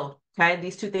 muscle build, okay?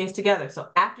 These two things together. So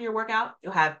after your workout,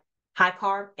 you'll have high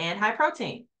carb and high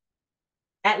protein.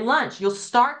 At lunch, you'll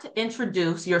start to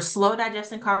introduce your slow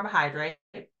digesting carbohydrate,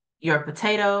 your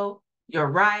potato, your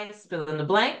rice, fill in the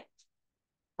blank.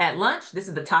 At lunch, this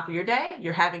is the top of your day,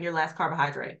 you're having your last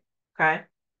carbohydrate, okay?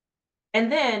 And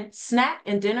then snack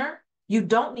and dinner, you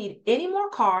don't need any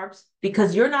more carbs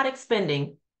because you're not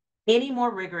expending any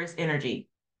more rigorous energy.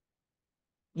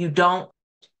 You don't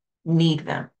need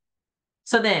them.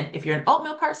 So then if you're an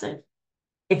oatmeal person,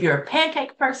 if you're a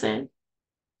pancake person,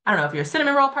 I don't know, if you're a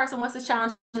cinnamon roll person, once this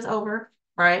challenge is over,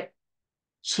 right?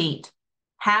 Cheat.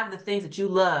 Have the things that you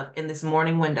love in this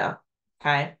morning window,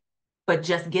 okay? But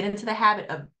just get into the habit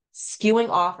of skewing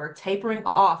off or tapering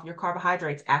off your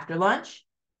carbohydrates after lunch,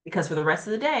 because for the rest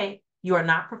of the day, you are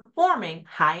not performing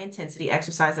high intensity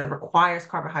exercise that requires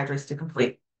carbohydrates to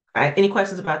complete. All right, any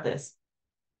questions about this?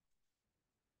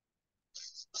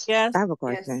 Yes. I have a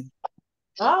question.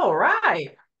 All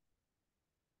right.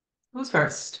 Who's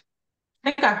first?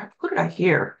 Who did I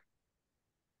hear?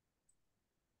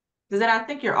 I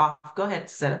think you're off. Go ahead,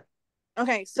 Seta.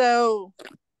 Okay, so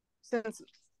since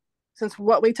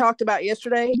what we talked about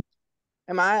yesterday,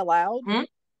 am I allowed to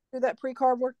do that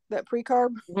pre-carb work? That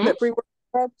pre-carb? That pre-work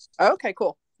carb? Okay,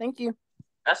 cool. Thank you.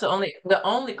 That's the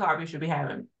only carb you should be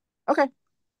having. Okay.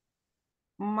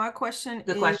 My question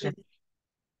Good question.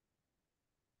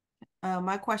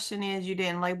 My question is, you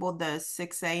didn't label the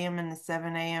 6 a.m. and the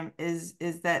 7 a.m. Is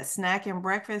that snack and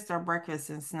breakfast or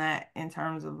breakfast and snack in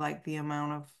terms of like the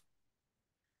amount of,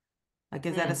 like,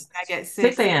 is that a snack at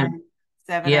 6 a.m.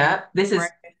 7 yeah, a.m. this is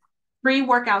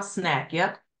pre-workout snack.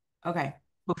 Yep. Okay.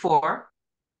 Before.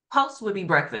 Post would be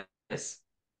breakfast.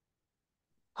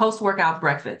 Post-workout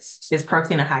breakfast is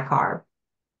protein and high carb.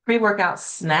 Pre-workout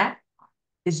snack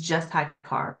is just high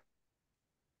carb.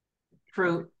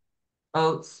 Fruit,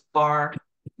 oats, bar,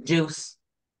 juice.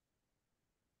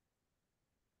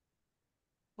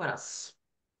 What else?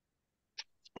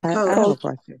 I have a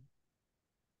question.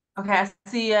 Okay, I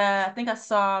see, I think I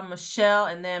saw Michelle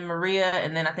and then Maria,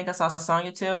 and then I think I saw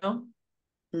Sonia too.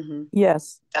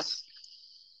 Yes.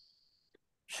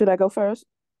 Should I go first?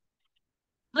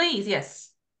 Please, yes.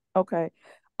 Okay.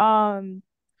 I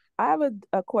have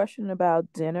a question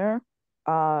about dinner.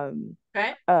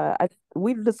 Okay.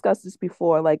 We've discussed this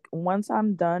before. Like, once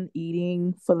I'm done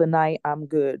eating for the night, I'm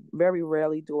good. Very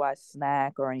rarely do I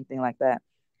snack or anything like that.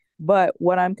 But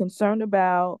what I'm concerned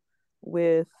about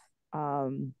with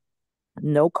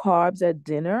no carbs at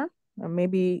dinner, or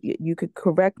maybe you could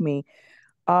correct me.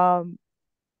 How,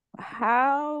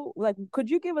 like, could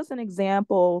you give us an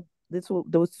example? This will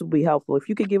be helpful. If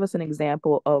you could give us an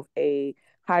example of a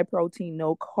high protein,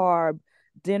 no carb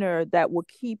dinner that will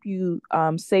keep you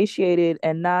satiated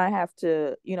and not have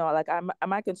to, like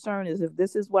my concern is if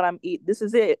this is what I'm eating, this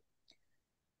is it.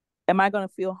 Am I going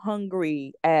to feel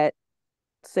hungry at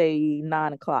say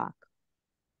 9 o'clock?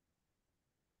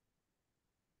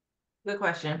 Good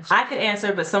question. I could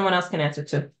answer, but someone else can answer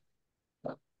too.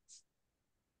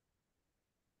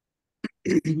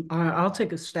 I'll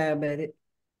take a stab at it.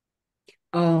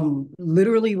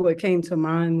 Literally what came to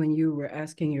mind when you were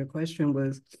asking your question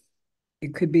was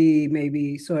it could be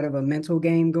maybe sort of a mental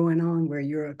game going on where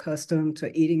you're accustomed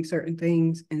to eating certain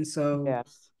things. And so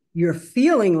Yes. you're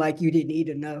feeling like you didn't eat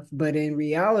enough. But in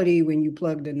reality, when you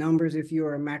plug the numbers, if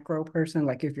you're a macro person,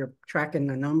 like if you're tracking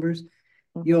the numbers,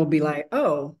 you'll be like,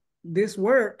 oh, this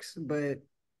works, but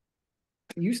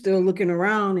you still looking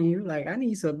around and you're like, I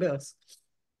need some else.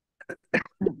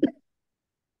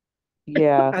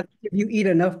 Yeah. If you eat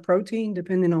enough protein,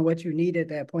 depending on what you need at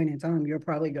that point in time, you're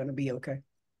probably going to be okay.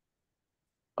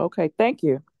 Okay, thank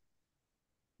you.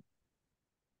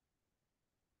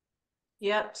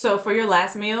 Yep. So for your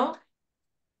last meal,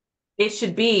 it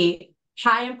should be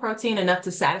high in protein enough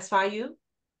to satisfy you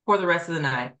for the rest of the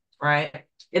night, right?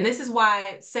 And this is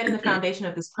why setting the foundation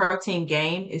of this protein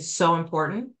game is so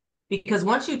important, because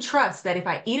once you trust that if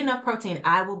I eat enough protein,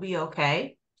 I will be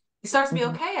okay, it starts to be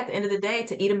okay at the end of the day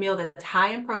to eat a meal that's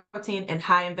high in protein and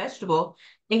high in vegetable,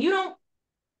 and you don't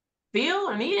feel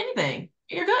or need anything.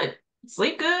 You're good.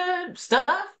 Sleep good, stuff,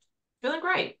 feeling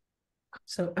great.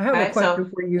 So I have a Okay, so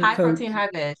question for you, high Coach. protein, high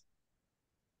veg.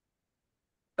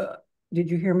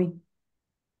 Did you hear me?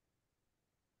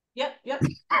 Yep.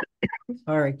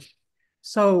 All right.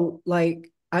 So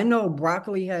like I know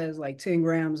broccoli has like 10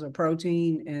 grams of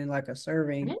protein and like a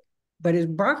serving, but is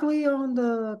broccoli on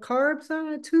the carb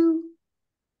side too?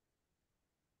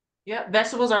 Yep,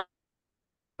 vegetables are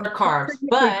carbs,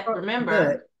 but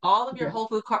remember, all of your whole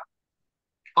food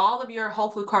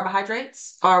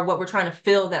carbohydrates are what we're trying to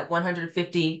fill that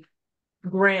 150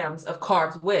 grams of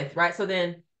carbs with, right? So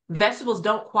then vegetables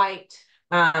don't quite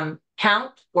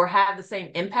count or have the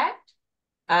same impact.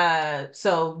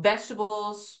 So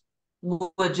vegetables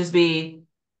would just be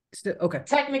okay,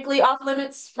 technically off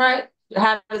limits, right?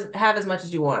 Have as much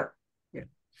as you want. Yeah.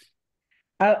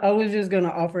 I was just gonna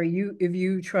offer you, if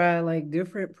you try like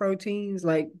different proteins,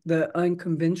 like the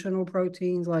unconventional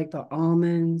proteins, like the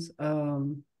almonds,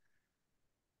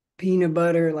 peanut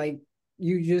butter, like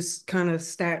you just kind of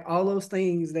stack all those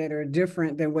things that are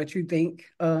different than what you think,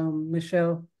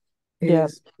 Michelle,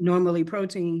 is normally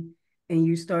protein, and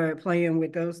you start playing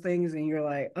with those things and you're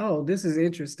like, oh, this is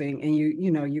interesting. And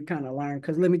you kind of learn,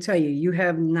 because let me tell you, you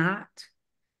have not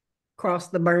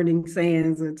crossed the burning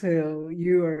sands until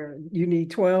you need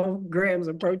 12 grams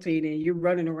of protein and you're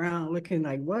running around looking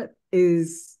like, what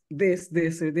is this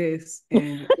or this?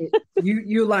 And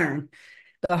you learn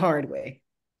the hard way.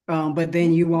 But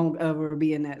then you won't ever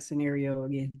be in that scenario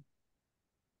again.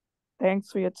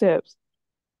 Thanks for your tips.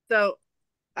 So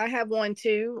I have one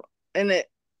too, and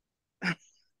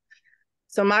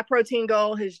so my protein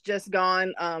goal has just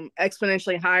gone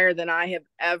exponentially higher than I have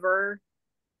ever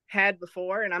had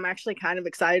before, and I'm actually kind of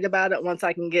excited about it once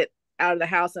I can get out of the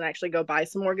house and actually go buy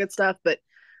some more good stuff. But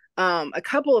a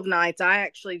couple of nights I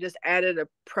actually just added a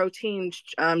protein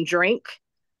drink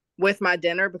with my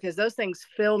dinner, because those things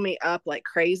fill me up like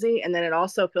crazy, and then it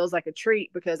also feels like a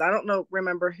treat, because I don't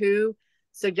remember who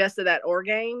suggested that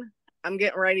Orgain. I'm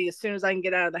getting ready, as soon as I can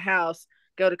get out of the house,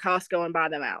 go to Costco and buy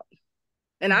them out.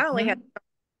 And I only had,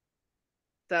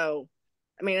 so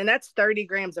I mean, and that's 30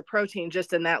 grams of protein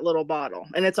just in that little bottle,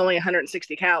 and it's only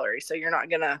 160 calories. So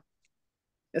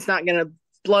it's not gonna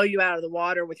blow you out of the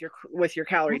water with your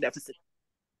calorie deficit.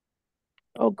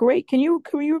 Oh, great! Can you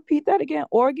repeat that again?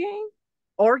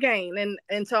 Orgain,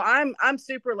 and so I'm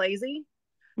super lazy,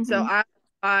 so I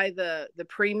buy the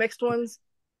pre-mixed ones.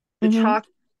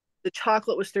 The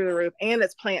chocolate was through the roof, and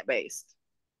it's plant-based.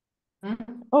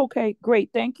 Okay, great.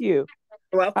 Thank you.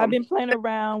 You're welcome. I've been playing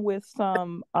around with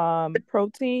some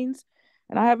proteins,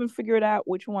 and I haven't figured out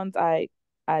which ones I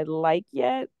like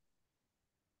yet.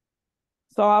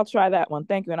 So I'll try that one.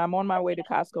 Thank you. And I'm on my way to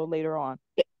Costco later on.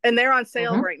 And they're on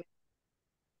sale right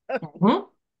now.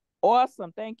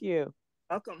 Awesome. Thank you.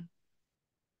 Welcome.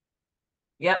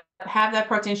 Yep. Have that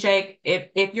protein shake.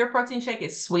 If your protein shake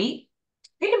is sweet,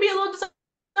 it can be a little dessert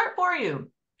for you.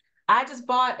 I just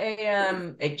bought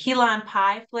a key lime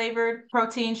pie flavored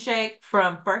protein shake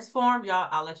from First Form. Y'all,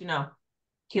 I'll let you know.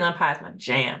 Key lime pie is my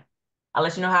jam. I'll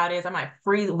let you know how it is. I might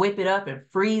whip it up and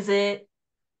freeze it.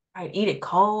 I'd eat it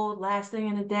cold last thing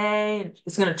in the day.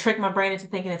 It's gonna trick my brain into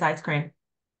thinking it's ice cream.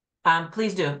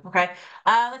 Please do. Okay.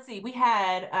 Let's see. We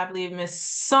had, I believe, Miss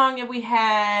Sonia.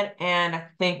 And I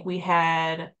think we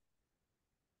had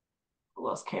Who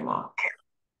else came on?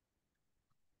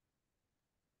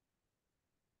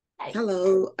 Hey.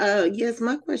 Hello. Yes,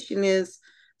 my question is,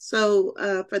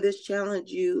 for this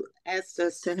challenge, you asked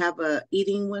us to have a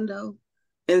eating window.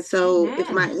 And so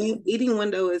if my eating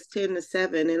window is 10 to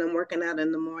 7 and I'm working out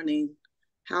in the morning,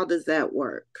 how does that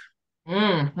work?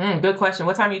 Good question.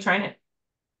 What time are you training?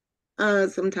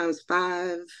 Sometimes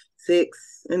 5,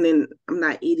 6, and then I'm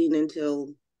not eating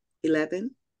until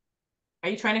 11. Are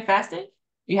you training fasted?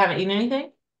 You haven't eaten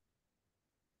anything?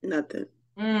 Nothing.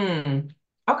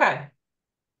 Okay.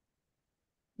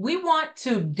 We want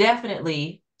to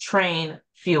definitely train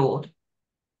fueled.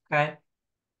 Okay.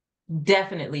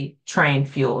 Definitely train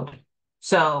fueled.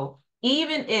 So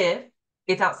even if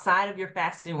it's outside of your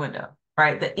fasting window,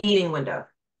 right? The eating window,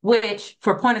 which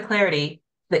for point of clarity,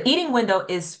 the eating window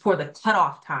is for the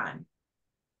cutoff time,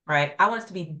 right? I want us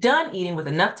to be done eating with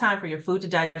enough time for your food to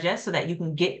digest so that you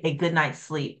can get a good night's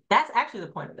sleep. That's actually the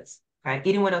point of this, right?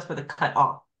 Eating windows for the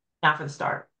cutoff, not for the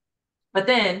start. But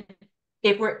then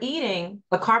if we're eating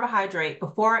a carbohydrate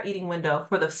before our eating window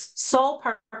for the sole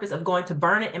purpose of going to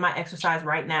burn it in my exercise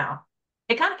right now,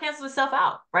 it kind of cancels itself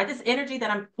out, right? This energy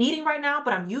that I'm eating right now,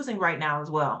 but I'm using right now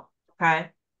as well, okay?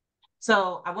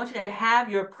 So I want you to have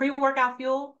your pre-workout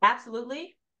fuel,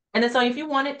 absolutely. And then so if you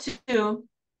wanted to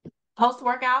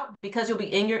post-workout, because you'll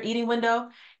be in your eating window,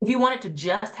 if you wanted to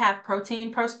just have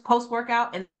protein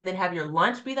post-workout and then have your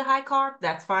lunch be the high carb,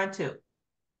 that's fine too,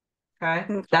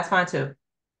 okay? That's fine too.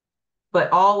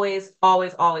 But always,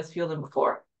 always, always fuel them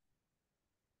before.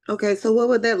 Okay, so what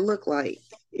would that look like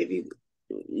if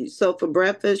so for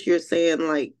breakfast, you're saying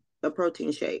like a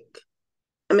protein shake?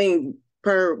 I mean,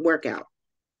 per workout.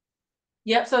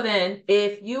 Yep. So then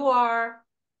if you are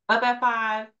up at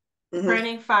 5,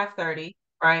 training 5:30,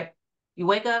 right? You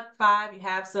wake up 5, you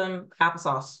have some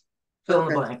applesauce, fill in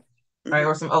the blank, right?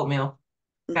 Or some oatmeal.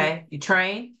 Okay. You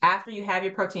train after you have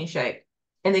your protein shake,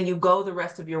 and then you go the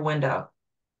rest of your window.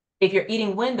 If your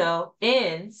eating window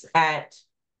ends at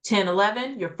 10,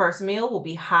 11, your first meal will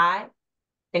be high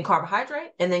in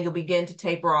carbohydrate, and then you'll begin to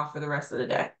taper off for the rest of the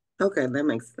day. Okay, that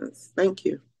makes sense. Thank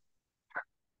you.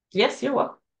 Yes, you're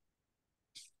welcome.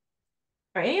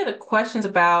 All right, any other questions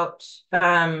about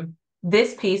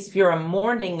this piece? If you're a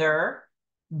morninger,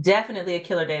 definitely a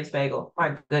Killer Dave's bagel.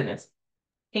 My goodness.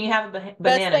 Can you have a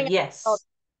banana? Yes.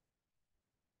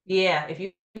 Yeah, if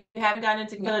you haven't gotten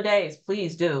into Killer Dave's,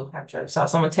 please do. Have try. Saw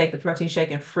someone take the protein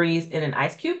shake and freeze in an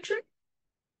ice cube tray.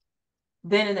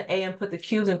 Then in the AM, put the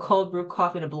cubes in cold brew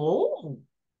coffee in a bowl.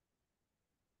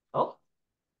 Oh.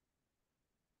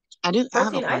 I have a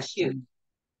Protein ice cube.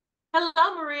 question.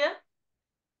 Hello, Maria.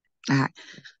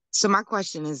 So my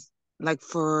question is, like,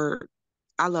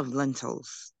 I love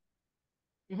lentils.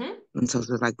 Lentils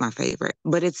are like my favorite,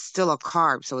 but it's still a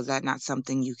carb. So is that not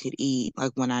something you could eat,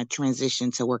 like when I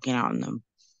transition to working out in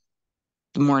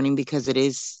the morning, because it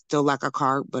is still like a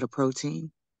carb, but a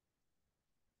protein?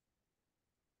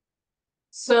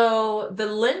 So the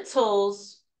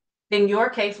lentils, in your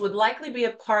case, would likely be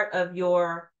a part of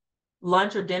your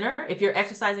lunch or dinner. If you're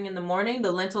exercising in the morning,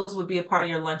 the lentils would be a part of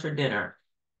your lunch or dinner.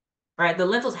 Right? The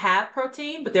lentils have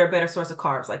protein, but they're a better source of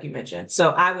carbs, like you mentioned. So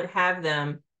I would have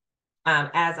them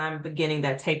as I'm beginning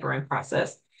that tapering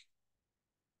process.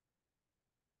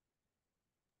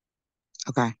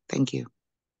 Okay, thank you.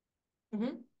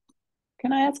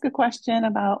 Can I ask a question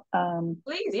about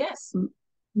please, yes.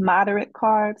 Moderate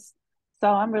carbs? So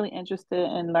I'm really interested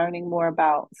in learning more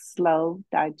about slow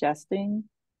digesting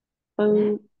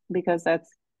food because that's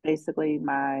basically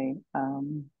my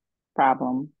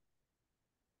problem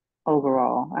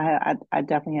overall. I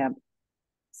definitely have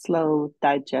slow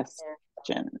digestion.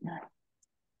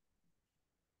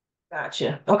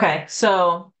 Gotcha. Okay,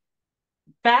 so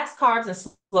fast carbs and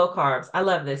slow carbs. I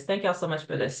love this. Thank y'all so much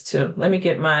for this too. Let me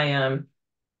get my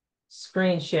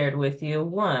screen shared with you.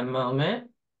 One moment.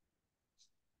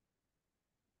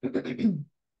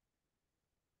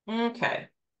 Okay.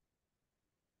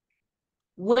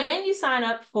 When you sign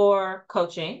up for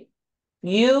coaching,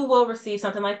 you will receive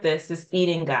something like this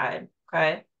eating guide,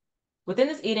 okay? Within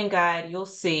this eating guide, you'll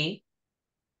see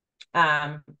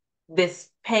this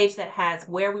page that has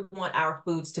where we want our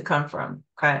foods to come from,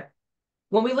 okay?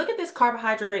 When we look at this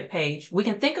carbohydrate page, we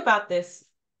can think about this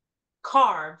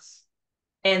carbs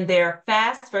and their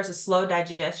fast versus slow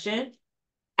digestion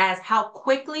as how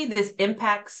quickly this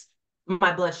impacts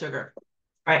my blood sugar,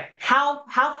 right? How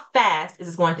fast is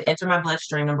this going to enter my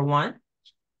bloodstream, number one?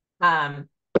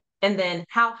 And then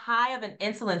how high of an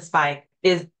insulin spike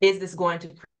is this going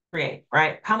to create,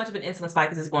 right? How much of an insulin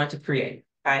spike is this going to create,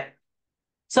 right?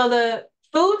 So the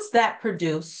foods that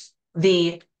produce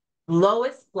the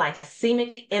lowest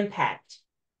glycemic impact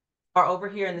are over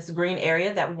here in this green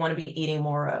area that we want to be eating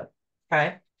more of,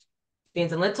 okay?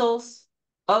 Beans and lentils,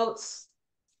 oats,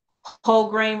 whole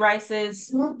grain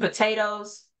rices,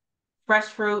 potatoes, fresh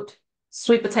fruit,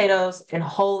 sweet potatoes, and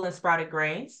whole and sprouted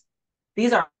grains.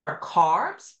 These are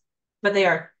carbs, but they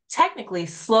are technically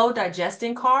slow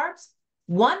digesting carbs.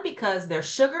 One, because their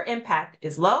sugar impact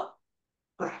is low.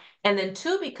 And then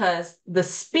two, because the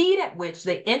speed at which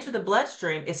they enter the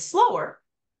bloodstream is slower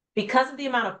because of the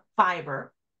amount of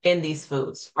fiber in these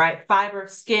foods, right? Fiber,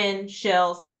 skin,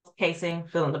 shells, casing,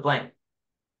 fill in the blank.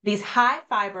 These high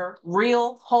fiber,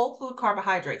 real whole food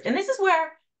carbohydrates. And this is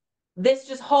where this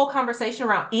just whole conversation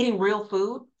around eating real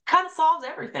food kind of solves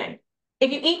everything.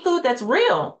 If you eat food that's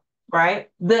real, right,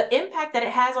 the impact that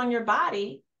it has on your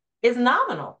body is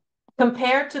nominal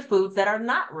compared to foods that are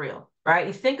not real, right?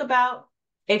 You think about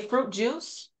a fruit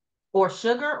juice or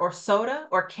sugar or soda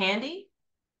or candy.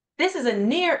 This is a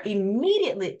near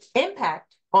immediately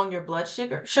impact on your blood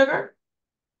sugar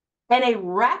and a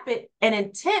rapid and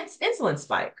intense insulin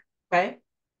spike, okay?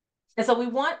 And so we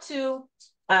want to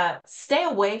stay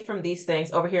away from these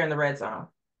things over here in the red zone,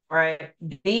 right?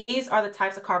 These are the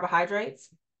types of carbohydrates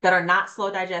that are not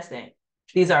slow digesting.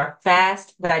 These are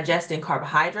fast digesting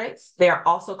carbohydrates. They are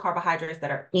also carbohydrates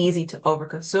that are easy to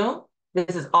overconsume.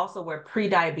 This is also where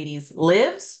prediabetes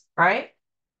lives, right?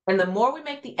 And the more we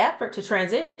make the effort to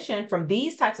transition from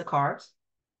these types of carbs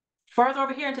further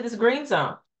over here into this green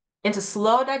zone, into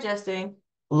slow digesting,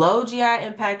 low GI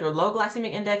impact or low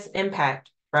glycemic index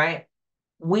impact, right?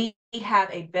 We have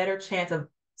a better chance of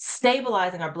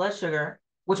stabilizing our blood sugar,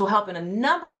 which will help in a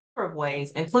number of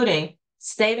ways, including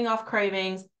staving off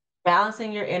cravings,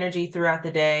 balancing your energy throughout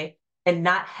the day, and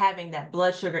not having that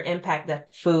blood sugar impact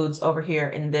that foods over here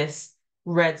in this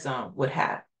red zone would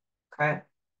have, okay?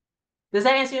 Does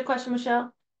that answer your question,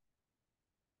 Michelle?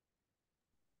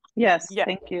 Yes, Yeah.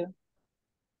 thank you.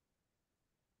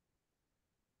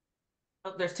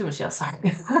 Oh, there's two Michelle,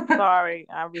 sorry. Sorry,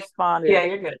 I responded. Yeah,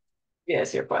 you're good.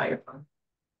 Yes, you're fine, you're fine.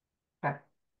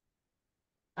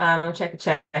 Okay. Check the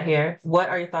chat here. What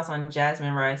are your thoughts on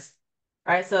jasmine rice?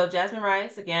 All right, so jasmine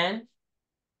rice, again,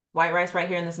 white rice right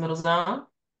here in this middle zone.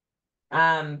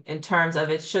 In terms of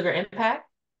its sugar impact,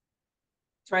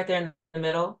 it's right there in the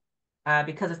middle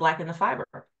because it's lacking the fiber.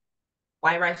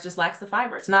 White rice just lacks the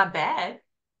fiber. It's not bad,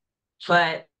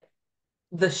 but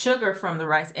the sugar from the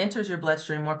rice enters your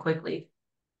bloodstream more quickly,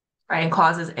 right, and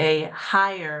causes a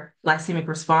higher glycemic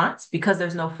response because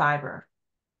there's no fiber.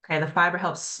 Okay, the fiber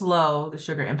helps slow the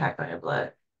sugar impact on your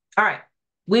blood. All right,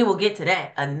 we will get to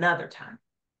that another time.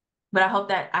 But I hope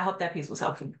that piece was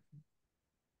helpful.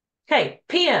 Okay,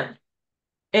 PM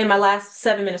in my last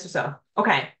 7 minutes or so.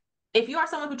 Okay, if you are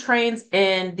someone who trains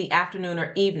in the afternoon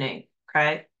or evening,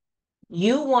 okay,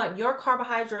 you want your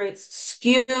carbohydrates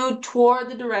skewed toward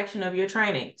the direction of your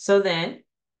training. So then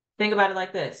think about it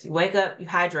like this. You wake up, you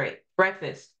hydrate,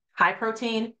 breakfast, high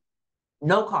protein,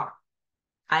 no carb.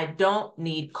 I don't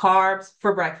need carbs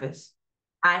for breakfast.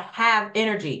 I have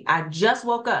energy. I just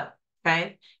woke up,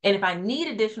 okay? And if I need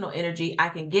additional energy, I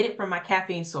can get it from my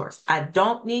caffeine source. I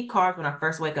don't need carbs when I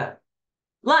first wake up.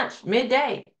 Lunch,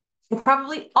 midday. You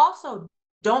probably also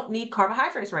don't need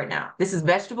carbohydrates right now. This is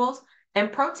vegetables and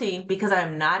protein because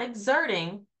I'm not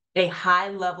exerting a high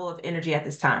level of energy at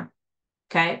this time,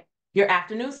 okay? Your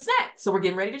afternoon snack. So we're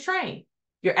getting ready to train.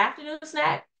 Your afternoon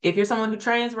snack, if you're someone who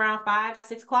trains around 5,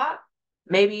 6 o'clock,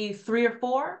 maybe 3 or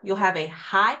 4, you'll have a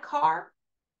high carb,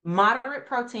 moderate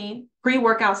protein,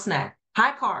 pre-workout snack.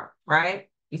 High carb, right?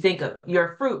 You think of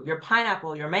your fruit, your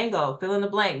pineapple, your mango, fill in the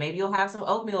blank. Maybe you'll have some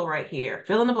oatmeal right here,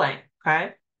 fill in the blank,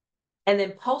 okay? And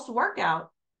then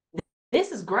post-workout,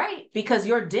 this is great because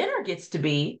your dinner gets to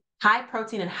be high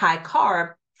protein and high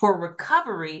carb for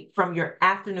recovery from your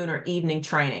afternoon or evening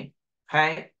training,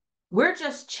 okay? We're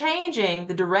just changing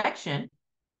the direction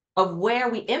of where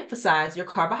we emphasize your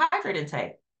carbohydrate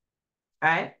intake,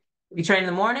 right? If you train in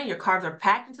the morning, your carbs are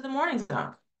packed into the morning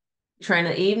zone. You train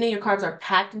in the evening, your carbs are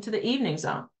packed into the evening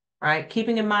zone, right?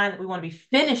 Keeping in mind that we want to be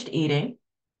finished eating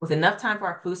with enough time for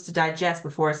our foods to digest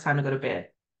before it's time to go to bed.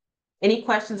 Any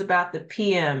questions about the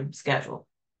PM schedule?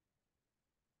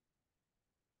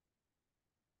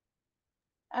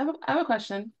 I have a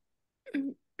question.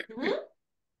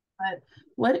 But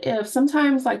what if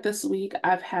sometimes like this week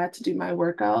I've had to do my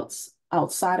workouts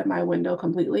outside of my window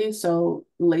completely, so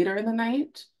later in the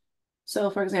night.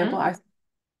 So for example, I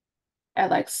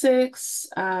at like 6,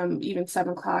 even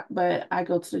 7 o'clock, but I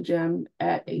go to the gym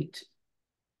at 8.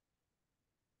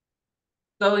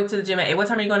 Going to the gym at 8. What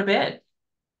time are you going to bed?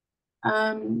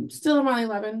 Still around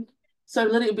 11. So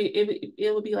literally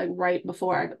it would be like right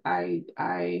before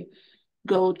I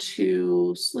go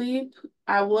to sleep.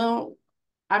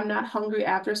 I'm not hungry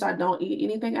after, so I don't eat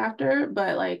anything after.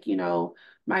 But like,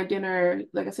 my dinner,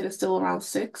 like I said, is still around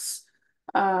 6.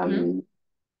 But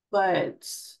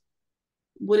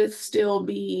would it still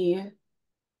be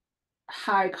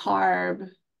high carb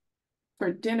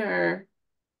for dinner?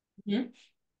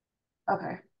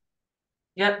 Okay.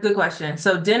 Yep, good question.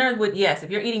 So dinner would, yes,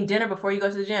 if you're eating dinner before you go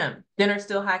to the gym, dinner's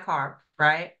still high carb,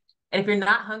 right? And if you're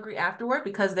not hungry afterward,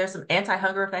 because there's some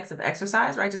anti-hunger effects of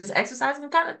exercise, right? Just exercising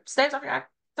kind of staves off your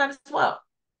appetite as well.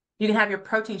 You can have your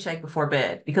protein shake before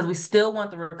bed because we still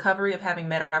want the recovery of having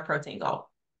met our protein goal.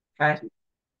 Okay.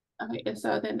 Okay, and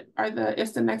so then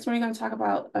is the next one you're going to talk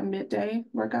about a midday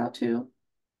workout too?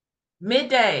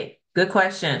 Midday, good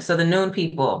question. So the noon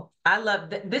people, I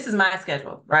love this is my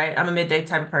schedule, right? I'm a midday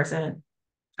type of person.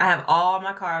 I have all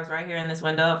my carbs right here in this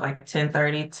window of like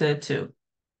 10:30 to 2.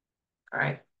 All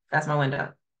right, that's my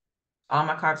window. All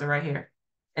my carbs are right here.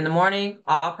 In the morning,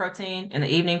 all protein. In the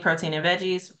evening, protein and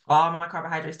veggies. All my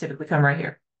carbohydrates typically come right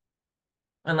here,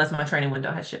 unless my training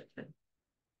window has shifted,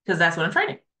 because that's what I'm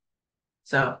training.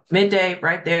 So midday,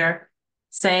 right there,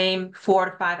 same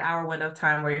 4 to 5 hour window of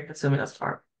time where you're consuming those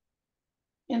carbs.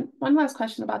 And one last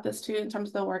question about this too, in terms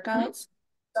of the workouts.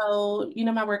 So,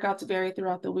 my workouts vary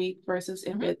throughout the week versus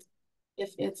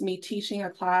if it's me teaching a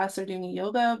class or doing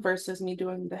yoga versus me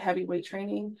doing the heavy weight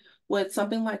training. Would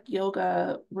something like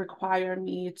yoga require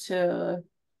me to,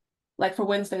 like for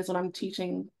Wednesdays when I'm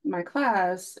teaching my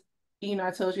class,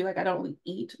 I told you like I don't really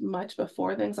eat much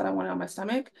before things that I want on my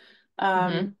stomach.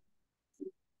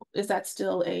 Is that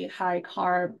still a high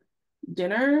carb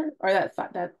dinner or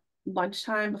that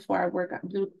lunchtime before I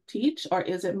do teach, or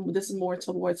is this more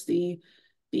towards the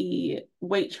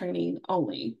weight training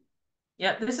only?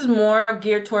 Yep, this is more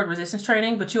geared toward resistance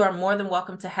training, but you are more than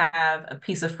welcome to have a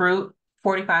piece of fruit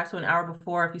 45 to an hour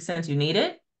before if you sense you need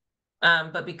it.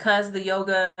 But because the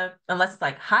yoga, unless it's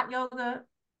like hot yoga,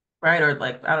 right, or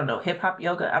like, I don't know, hip hop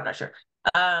yoga, I'm not sure.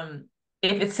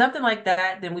 If it's something like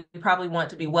that, then we probably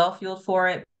want to be well fueled for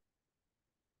it.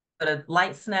 But a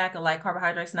light snack, a light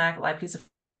carbohydrate snack, a light piece of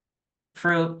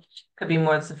fruit could be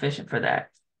more than sufficient for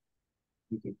that.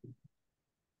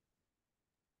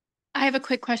 I have a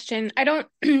quick question. I don't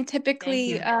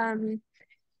typically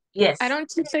yes. I don't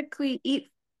typically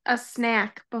eat a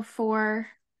snack before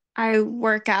I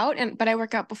work out, but I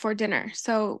work out before dinner.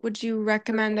 So would you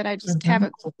recommend that I just have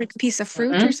a quick piece of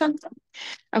fruit or something?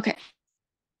 Okay.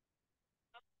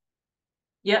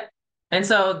 Yep. And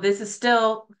so this is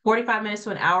still 45 minutes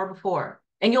to an hour before,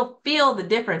 and you'll feel the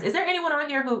difference. Is there anyone on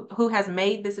here who has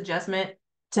made this adjustment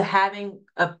to having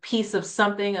a piece of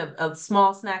something, a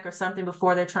small snack or something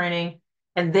before their training,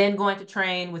 and then going to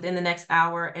train within the next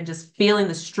hour and just feeling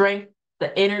the strength,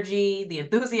 the energy, the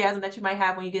enthusiasm that you might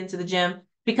have when you get into the gym?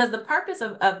 Because the purpose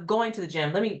of going to the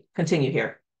gym, let me continue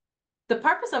here. The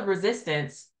purpose of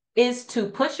resistance is to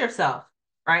push yourself,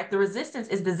 right? The resistance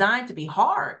is designed to be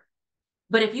hard.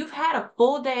 But if you've had a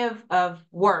full day of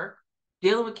work,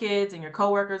 dealing with kids and your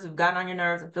coworkers who've gotten on your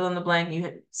nerves and fill in the blank, and you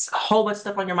had a whole bunch of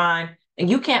stuff on your mind, and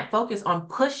you can't focus on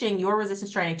pushing your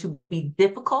resistance training to be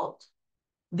difficult,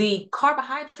 the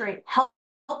carbohydrate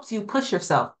helps you push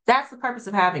yourself. That's the purpose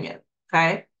of having it,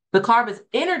 okay? The carb is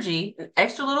energy, an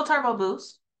extra little turbo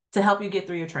boost to help you get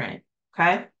through your training,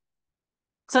 okay?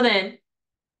 So then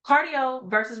cardio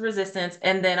versus resistance,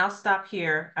 and then I'll stop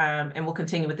here and we'll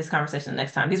continue with this conversation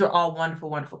next time. These are all wonderful,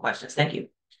 wonderful questions. Thank you.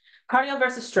 Cardio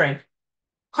versus strength.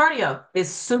 Cardio is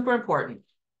super important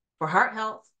for heart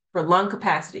health, for lung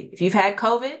capacity. If you've had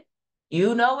COVID,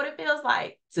 you know what it feels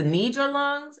like to need your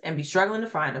lungs and be struggling to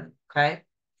find them, okay?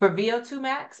 For VO2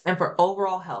 max and for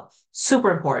overall health,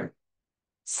 super important.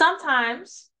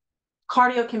 Sometimes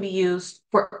cardio can be used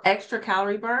for extra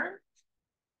calorie burn,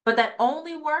 but that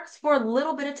only works for a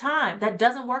little bit of time. That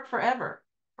doesn't work forever,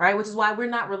 right? Which is why we're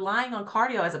not relying on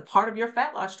cardio as a part of your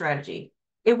fat loss strategy.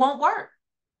 It won't work.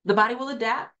 The body will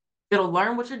adapt. It'll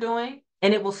learn what you're doing,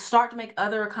 and it will start to make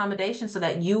other accommodations so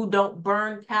that you don't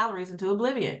burn calories into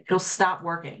oblivion. It'll stop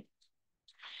working.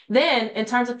 Then in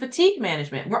terms of fatigue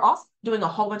management, we're also doing a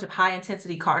whole bunch of high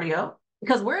intensity cardio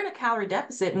because we're in a calorie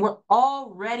deficit and we're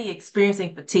already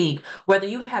experiencing fatigue, whether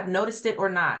you have noticed it or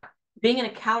not. Being in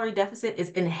a calorie deficit is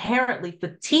inherently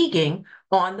fatiguing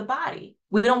on the body.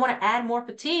 We don't want to add more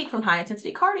fatigue from high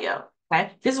intensity cardio,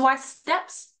 okay? This is why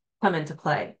steps come into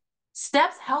play.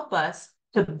 Steps help us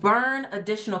to burn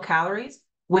additional calories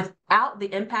without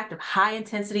the impact of high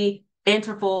intensity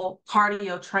interval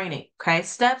cardio training, okay?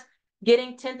 Steps,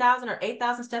 getting 10,000 or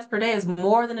 8,000 steps per day is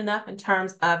more than enough in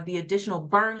terms of the additional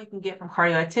burn you can get from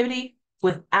cardio activity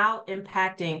without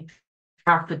impacting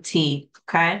our fatigue,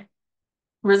 okay?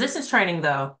 Resistance training,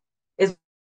 though, is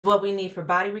what we need for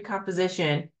body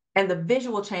recomposition and the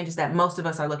visual changes that most of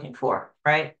us are looking for,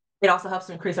 right? It also helps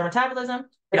to increase our metabolism.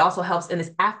 It also helps in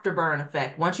this afterburn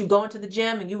effect. Once you go into the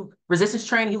gym and you resistance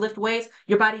train, you lift weights,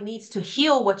 your body needs to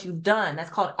heal what you've done. That's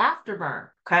called afterburn,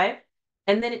 okay?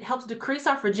 And then it helps decrease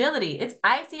our fragility. It's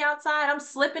icy outside. I'm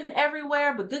slipping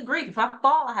everywhere, but good grief, if I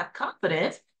fall, I have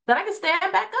confidence that I can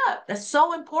stand back up. That's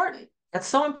so important. That's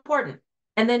so important.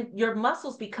 And then your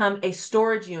muscles become a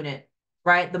storage unit,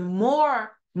 right? The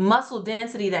more muscle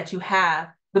density that you have,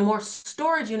 the more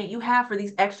storage unit you have for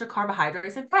these extra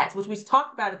carbohydrates and fats, which we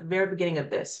talked about at the very beginning of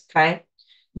this, okay?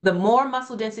 The more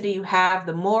muscle density you have,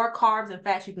 the more carbs and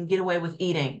fats you can get away with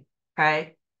eating,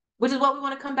 okay? Which is what we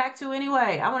want to come back to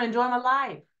anyway. I want to enjoy my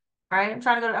life, right?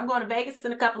 I'm going to Vegas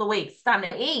in a couple of weeks. It's time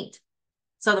to eat.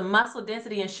 So the muscle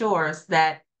density ensures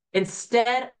that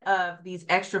instead of these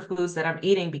extra foods that I'm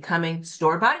eating becoming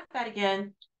stored body fat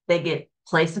again, they get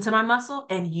placed into my muscle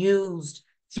and used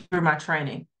through my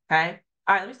training, okay?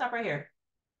 All right, let me stop right here.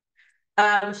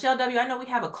 Michelle W., I know we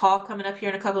have a call coming up here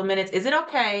in a couple of minutes. Is it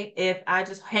okay if I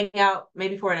just hang out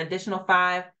maybe for an additional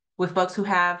 5 with folks who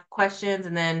have questions,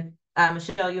 and then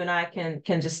Michelle, you and I can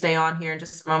just stay on here in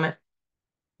just a moment?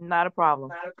 Not a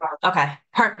problem. Okay,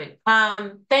 perfect.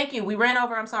 Thank you. We ran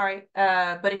over, I'm sorry.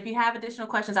 But if you have additional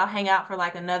questions, I'll hang out for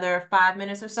like another 5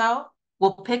 minutes or so.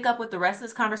 We'll pick up with the rest of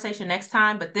this conversation next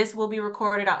time, but this will be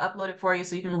recorded. I'll upload it for you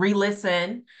so you can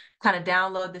re-listen, kind of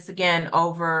download this again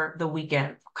over the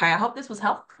weekend. Okay, I hope this was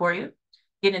helpful for you,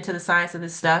 getting into the science of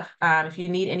this stuff. If you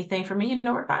need anything from me, you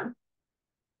know where to find me.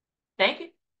 Thank you.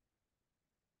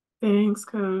 Thanks,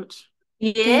 Coach.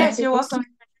 Yes, you're welcome.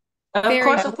 Of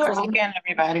course. Weekend,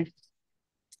 everybody.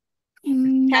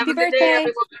 Happy birthday.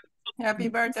 Happy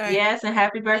birthday. Yes, and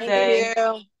happy birthday. Thank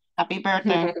you. Happy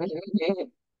birthday.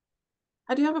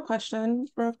 I do have a question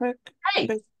real quick. Hey.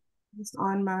 Based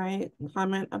on my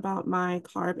comment about my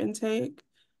carb intake.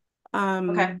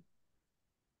 Okay.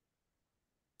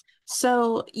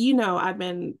 So, I've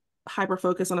been hyper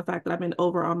focused on the fact that I've been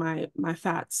over on my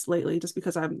fats lately, just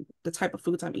because I'm the type of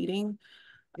foods I'm eating.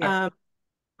 Yeah.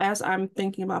 As I'm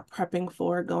thinking about prepping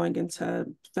for going into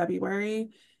February,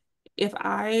 if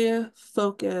I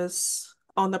focus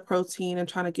on the protein and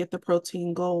trying to get the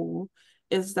protein goal,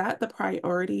 is that the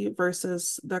priority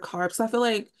versus the carbs? I feel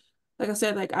like I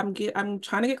said, like I'm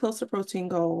trying to get close to protein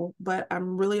goal, but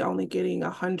I'm really only getting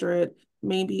 100,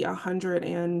 maybe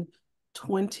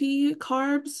 120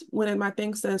 carbs when in my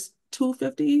thing says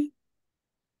 250.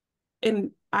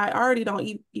 And I already don't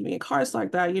eat any carbs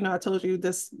like that. I told you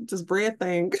this bread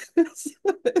thing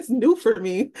is new for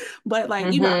me, but like,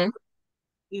 I'm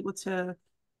able to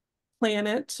plan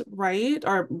it right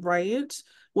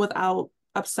without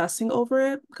obsessing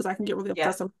over it, because I can get really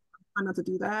obsessed. I'm trying not to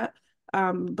do that.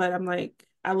 But I'm like,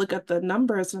 I look at the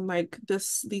numbers and I'm like,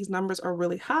 these numbers are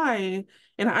really high.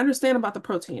 And I understand about the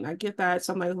protein. I get that.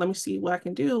 So I'm like, let me see what I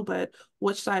can do. But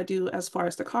what should I do as far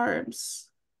as the carbs?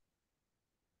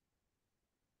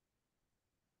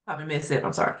 Probably missed it.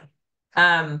 I'm sorry.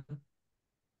 In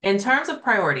terms of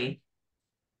priority,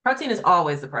 protein is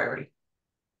always the priority.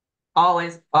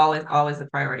 Always, always, always the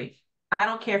priority. I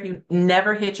don't care if you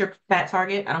never hit your fat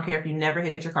target. I don't care if you never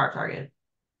hit your carb target.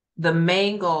 The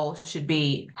main goal should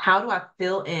be, how do I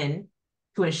fill in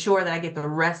to ensure that I get the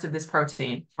rest of this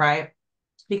protein, right?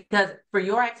 Because for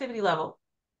your activity level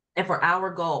and for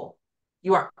our goal,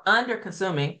 you are under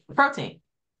consuming protein,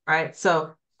 right?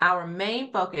 So our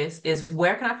main focus is,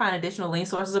 where can I find additional lean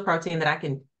sources of protein that I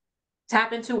can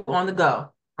tap into on the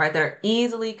go, right? That are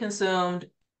easily consumed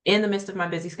in the midst of my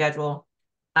busy schedule.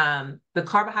 The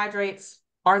carbohydrates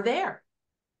are there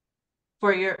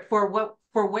for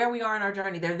where we are in our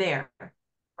journey. They're there,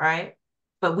 right?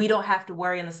 But we don't have to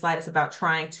worry in the slightest about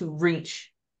trying to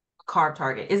reach a carb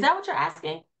target. Is that what you're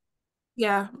asking?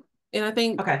 Yeah. And I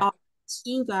think okay.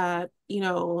 To that,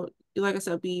 like I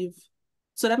said,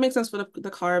 so that makes sense for the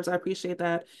carbs. I appreciate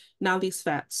that. Now these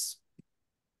fats,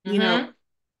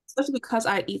 especially because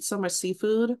I eat so much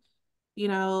seafood,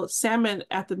 salmon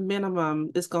at the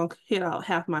minimum is going to hit out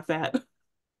half my fat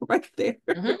right there.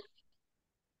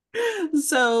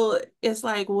 So it's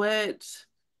like, what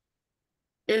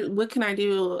can I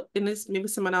do? And this, maybe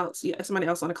somebody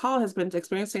else on the call has been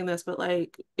experiencing this, but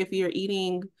like, if you're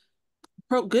eating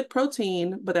good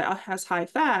protein, but it has high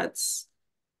fats,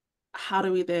 how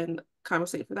do we then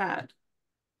compensate for that?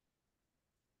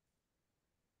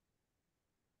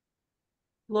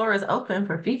 Floor is open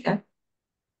for feedback.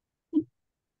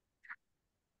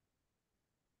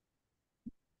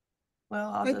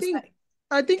 Well,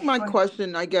 I think my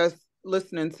question, I guess,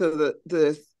 listening to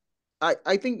this,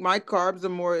 I think my carbs are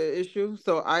more an issue.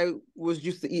 So I was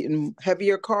used to eating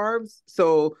heavier carbs.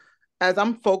 So as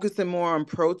I'm focusing more on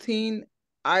protein,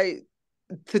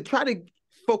 to try to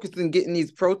focus on getting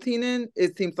these protein in,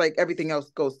 it seems like everything else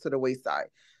goes to the wayside.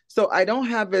 So I don't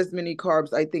have as many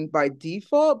carbs, I think, by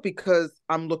default, because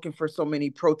I'm looking for so many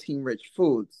protein rich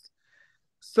foods.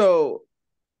 So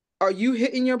are you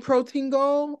hitting your protein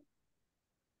goal?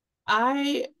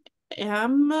 I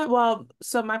am, well,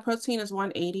 so my protein is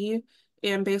 180.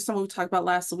 And based on what we talked about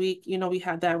last week, we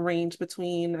had that range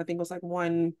between, I think it was like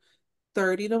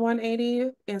 130 to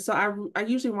 180. And so I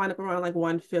usually wind up around like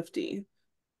 150.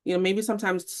 Maybe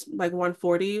sometimes like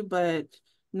 140, but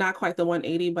not quite the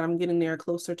 180, but I'm getting there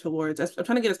closer towards, I'm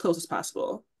trying to get as close as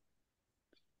possible.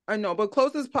 I know, but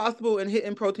close as possible and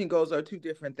hitting protein goals are two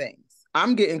different things.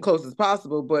 I'm getting close as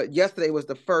possible, but yesterday was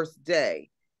the first day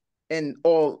in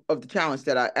all of the challenge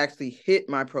that I actually hit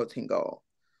my protein goal.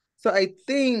 So I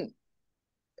think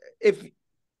if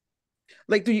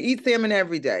do you eat salmon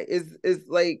every day? Is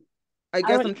like, I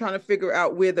guess I'm trying to figure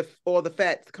out where all the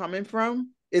fat's coming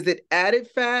from. Is it added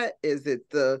fat? Is it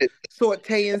the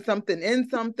sauteing something in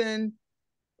something?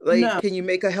 Like, No, can you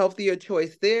make a healthier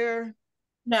choice there?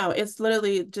 no, it's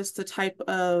literally just the type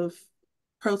of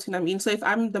protein I'm eating. So if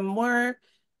I'm the more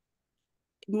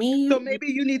So maybe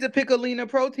you need to pick a leaner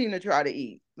protein to try to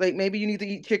eat. Like maybe you need to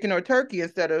eat chicken or turkey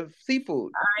instead of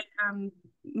seafood. I'm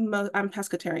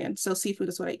pescatarian, so seafood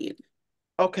is what I eat.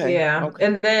 Okay. Yeah. Okay.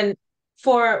 And then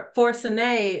for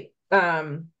Sine,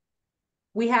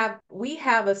 we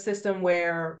have a system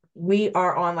where we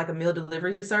are on like a meal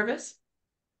delivery service.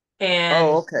 And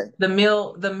okay. the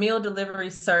meal delivery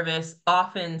service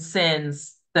often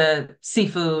sends the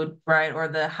seafood, right? Or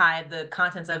the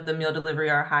contents of the meal delivery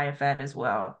are high in fat as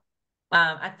well.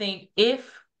 I think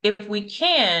if we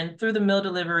can, through the meal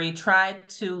delivery, try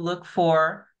to look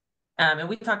for, and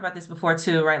we talked about this before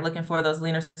too, right? Looking for those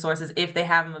leaner sources. If they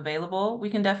have them available, we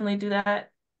can definitely do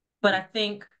that. But I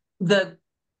think the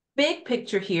big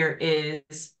picture here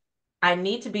is I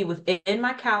need to be within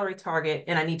my calorie target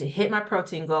and I need to hit my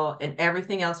protein goal and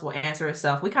everything else will answer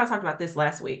itself. We kind of talked about this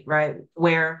last week, right?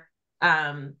 Where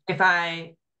if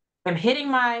I am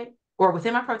hitting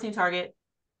within my protein target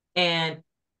and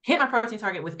hit my protein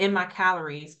target within my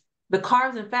calories, the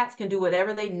carbs and fats can do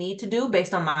whatever they need to do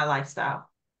based on my lifestyle,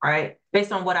 right?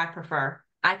 Based on what I prefer.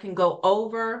 I can go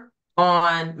over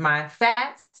on my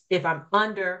fats if I'm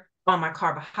under on my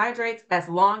carbohydrates, as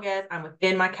long as I'm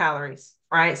within my calories,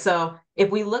 right? So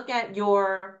if we look at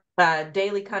your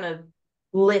daily kind of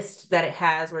list that it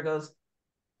has where it goes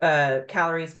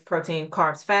calories, protein,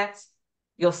 carbs, fats,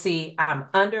 you'll see I'm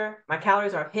under my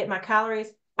calories or I've hit my calories,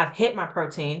 I've hit my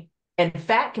protein, and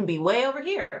fat can be way over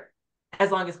here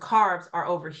as long as carbs are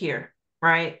over here,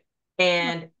 right?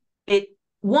 And it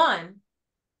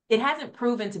hasn't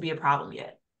proven to be a problem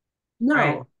yet. No,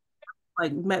 right?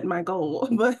 Like met my goal,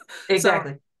 but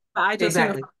exactly. So I just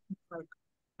exactly. Like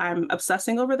I'm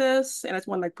obsessing over this, and I just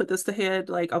want to like put this to head.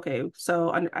 Like, okay, so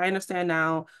I understand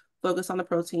now. Focus on the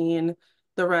protein.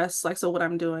 The rest, like, so what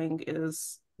I'm doing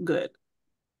is good.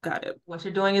 Got it. What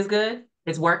you're doing is good.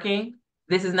 It's working.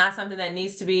 This is not something that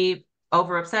needs to be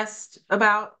over obsessed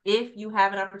about. If you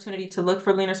have an opportunity to look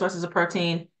for leaner sources of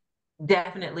protein,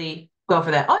 definitely go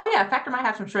for that. Oh yeah, Factor might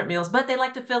have some shrimp meals, but they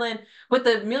like to fill in with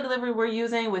the meal delivery we're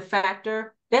using with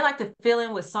Factor. They like to fill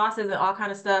in with sauces and all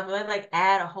kind of stuff. They like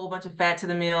add a whole bunch of fat to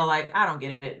the meal. Like, I don't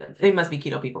get it. They must be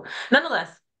keto people.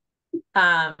 Nonetheless,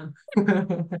 no,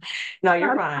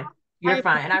 you're fine. You're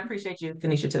fine. And I appreciate you,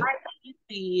 Tanisha, too. I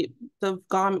eat the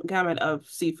gamut of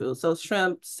seafood. So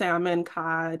shrimp, salmon,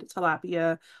 cod,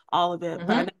 tilapia, all of it.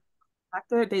 But I know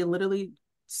Factor, they literally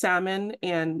salmon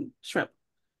and shrimp.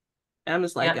 And I'm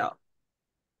just like, yo.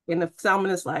 And the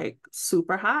salmon is like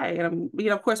super high. And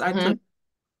of course I've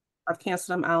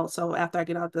canceled them out. So after I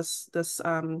get out this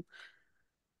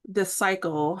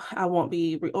cycle, I won't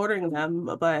be reordering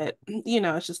them. But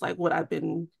it's just like what I've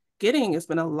been getting has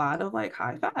been a lot of like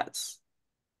high fats.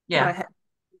 Yeah.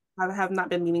 But I have not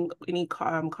been meeting any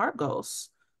carb goals.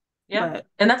 Yeah.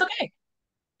 And that's okay.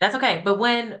 That's okay. But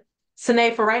when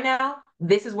Sine, for right now,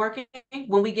 this is working.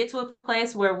 When we get to a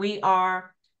place where we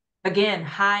are again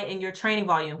high in your training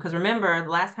volume, because remember the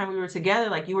last time we were together,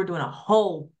 like you were doing a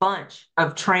whole bunch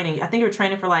of training. I think you were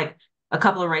training for like a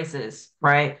couple of races,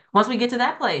 right? Once we get to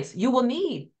that place, you will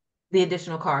need the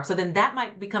additional carbs. So then that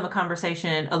might become a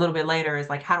conversation a little bit later, is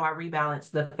like, how do I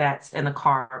rebalance the fats and the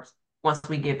carbs once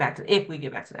we get back to, if we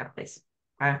get back to that place,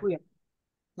 right? Oh, yeah.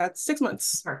 That's 6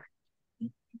 months. Perfect.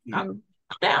 I'm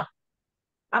down.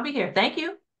 I'll be here. Thank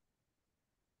you.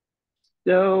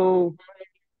 So,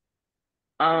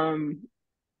 I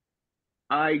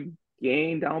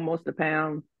gained almost a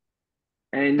pound,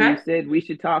 and you said we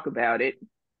should talk about it.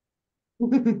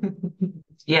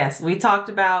 Yes, we talked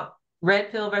about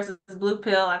red pill versus blue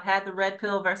pill. I've had the red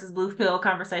pill versus blue pill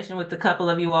conversation with a couple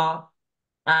of you all.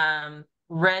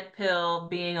 Red pill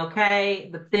being okay,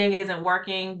 the thing isn't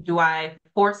working. Do I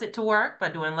force it to work by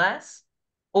doing less?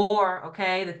 Or,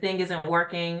 okay, the thing isn't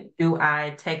working. Do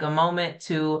I take a moment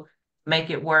to make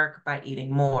it work by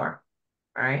eating more?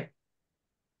 Right?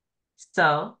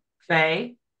 So,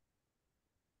 Faye,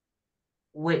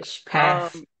 which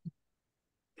path?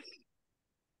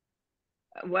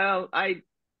 Well, I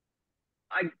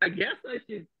guess I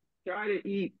should try to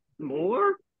eat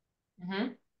more. Mm-hmm.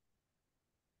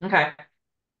 Okay.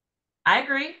 I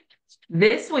agree.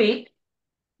 This week,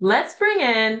 let's bring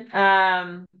in,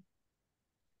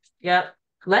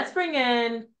 let's bring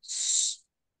in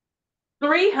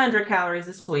 300 calories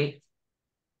this week,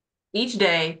 each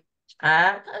day.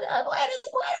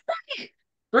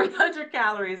 300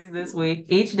 calories this week,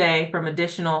 each day from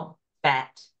additional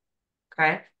fat.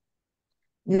 Okay.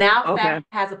 Now Okay. fat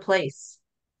has a place.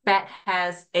 Fat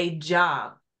has a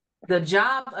job. The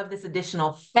job of this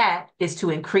additional fat is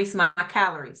to increase my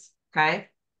calories. Okay.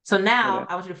 So now Okay.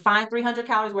 I want you to find 300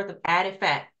 calories worth of added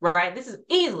fat, right? This is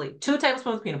easily 2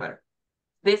 tablespoons of peanut butter.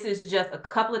 This is just a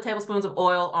couple of tablespoons of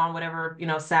oil on whatever,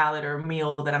 salad or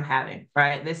meal that I'm having,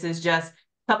 right? This is just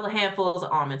a couple of handfuls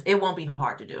of almonds. It won't be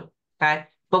hard to do. Okay.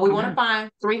 But we want to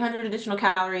find 300 additional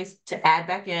calories to add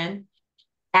back in.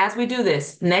 As we do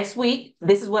this next week,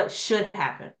 this is what should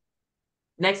happen.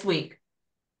 Next week,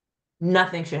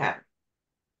 nothing should happen.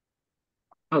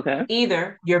 Okay.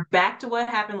 Either you're back to what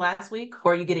happened last week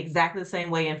or you get exactly the same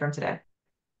weigh in from today.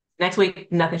 Next week,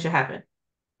 nothing should happen.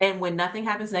 And when nothing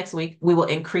happens next week, we will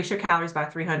increase your calories by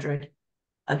 300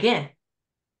 again.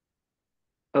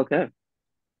 Okay.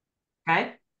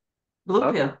 Okay? Blue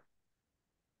Okay. pill.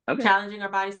 Okay. Challenging our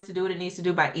bodies to do what it needs to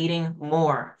do by eating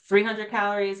more. 300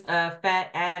 calories of fat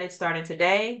added starting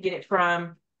today. Get it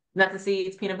from nuts and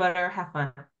seeds, peanut butter. Have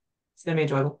fun. It's going to be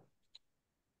enjoyable.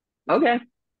 Okay.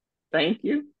 Thank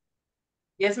you.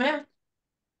 Yes, ma'am.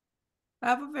 I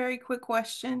have a very quick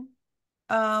question.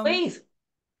 Please.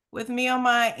 With me on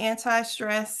my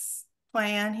anti-stress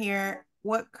plan here,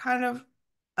 what kind of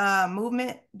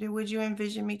movement would you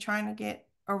envision me trying to get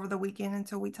over the weekend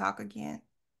until we talk again?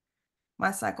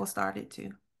 My cycle started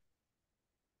too.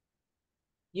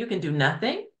 You can do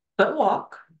nothing but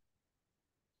walk.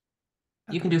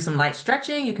 You can do some light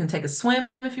stretching. You can take a swim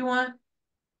if you want,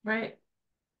 right?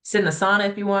 Sit in the sauna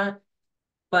if you want.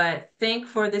 But think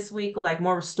for this week, like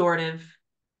more restorative,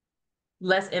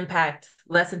 less impact,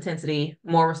 less intensity,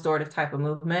 more restorative type of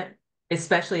movement,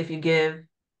 especially if you give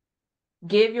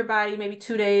your body maybe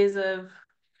 2 days of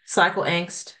cycle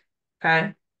angst,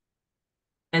 okay?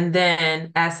 And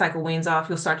then as cycle weans off,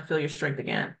 you'll start to feel your strength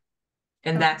again.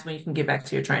 And that's when you can get back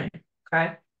to your training,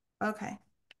 okay? Okay.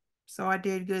 So I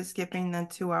did good skipping the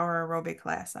 2-hour aerobic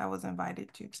class I was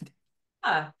invited to.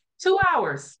 2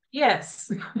 hours. Yes.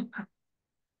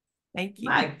 Thank you.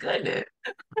 My goodness.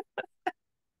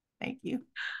 Thank you.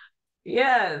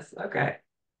 Yes. Okay.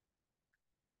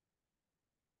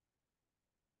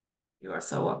 You are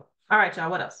so welcome. All right, y'all.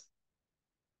 What else?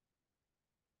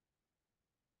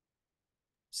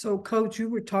 So, Coach, you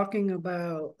were talking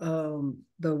about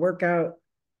the workout.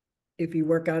 If you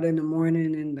work out in the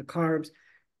morning and the carbs,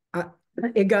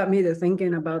 it got me to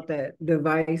thinking about that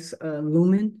device,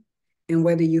 Lumen, and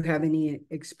whether you have any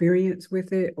experience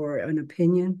with it or an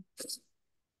opinion.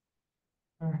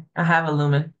 I have a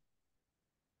Lumen.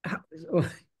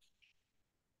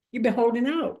 You've been holding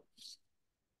out.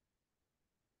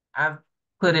 I've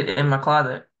put it in my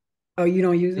closet. Oh, you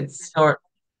don't use it? It's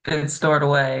stored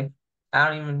away. I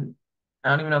don't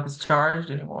even know if it's charged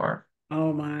anymore.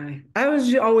 Oh my. I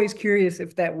was always curious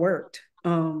if that worked.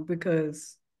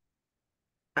 Because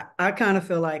I kind of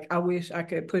feel like I wish I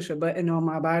could push a button on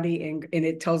my body and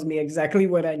it tells me exactly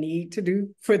what I need to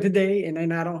do for the day, and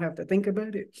then I don't have to think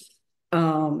about it.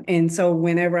 And so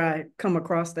whenever I come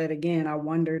across that again, I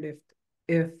wondered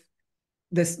if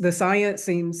the science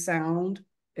seems sound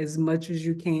as much as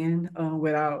you can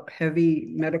without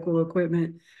heavy medical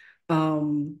equipment,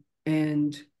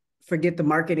 and forget the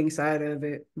marketing side of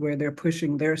it where they're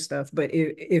pushing their stuff, but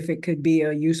if it could be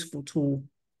a useful tool,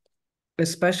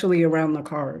 especially around the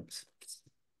carbs.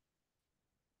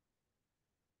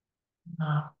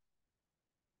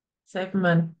 Save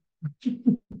money.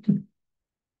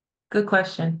 Good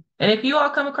question. And if you all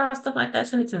come across stuff like that,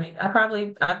 send it to me.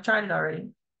 I've tried it already.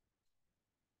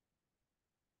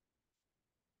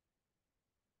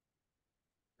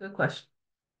 Good question.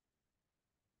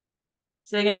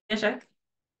 Say again, Shaq.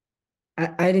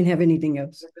 I didn't have anything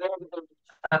else.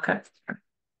 Okay.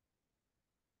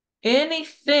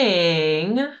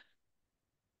 Anything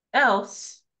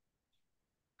else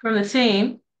from the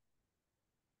team?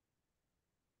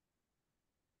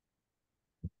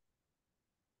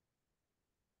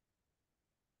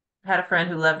 I had a friend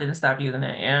who loved it and stopped using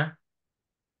it. Yeah.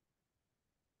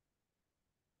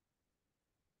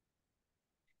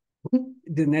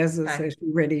 Danessa Okay. says she's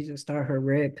ready to start her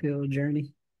red pill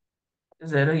journey.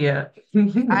 Is it? Yeah.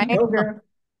 I am. Go, girl.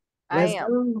 I Let's am.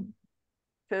 go.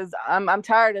 Because I'm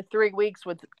tired of 3 weeks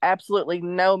with absolutely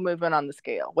no movement on the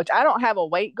scale, which I don't have a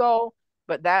weight goal,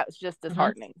 but that's just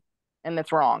disheartening and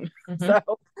it's wrong. So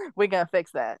we're gonna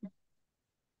fix that.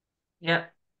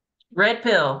 Yep. Red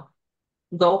pill.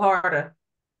 Go harder.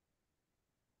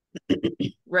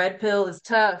 Red pill is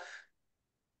tough,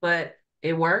 but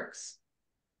it works.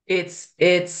 It's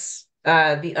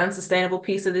the unsustainable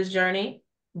piece of this journey,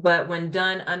 but when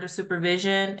done under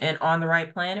supervision and on the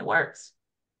right plan, it works.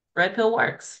 Red pill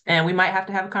works. And we might have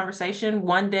to have a conversation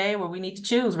one day where we need to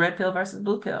choose red pill versus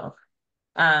blue pill.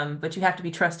 But you have to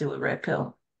be trusted with red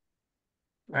pill.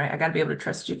 Right? I gotta be able to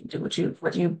trust you to do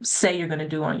what you say you're gonna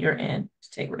do on your end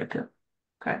to take red pill.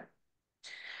 Okay.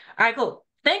 All right, cool.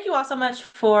 Thank you all so much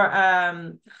for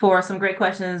some great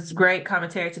questions, great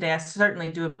commentary today. I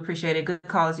certainly do appreciate it. Good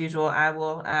call as usual. I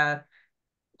will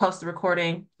post the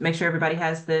recording, make sure everybody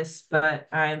has this, but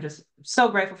I am just so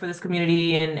grateful for this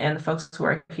community and the folks who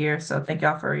are here. So thank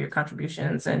y'all for your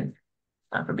contributions and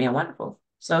for being wonderful.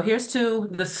 So here's to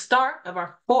the start of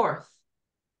our 4th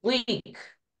week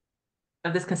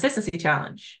of this consistency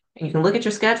challenge. And you can look at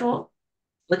your schedule,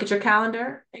 look at your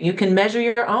calendar, and you can measure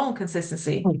your own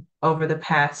consistency over the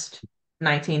past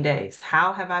 19 days.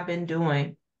 How have I been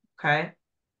doing? Okay.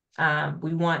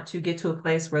 We want to get to a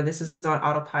place where this is on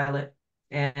autopilot.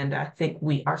 And I think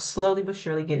we are slowly but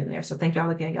surely getting there. So thank y'all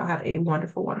again. Y'all have a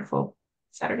wonderful, wonderful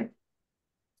Saturday.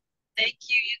 Thank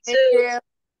you. You too. Thank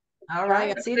you. All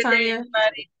right. See you, Tanya.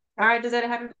 Everybody. All right, Dizetta,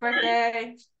 happy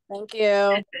birthday. Thank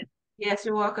you. Yes,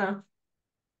 you're welcome.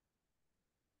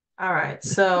 All right.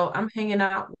 So I'm hanging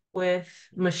out with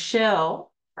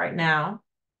Michelle right now.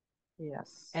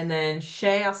 Yes. And then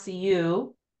Shay, I'll see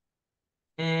you.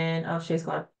 And oh, Shay's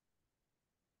gone.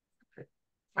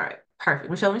 All right, perfect.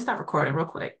 Michelle, let me stop recording real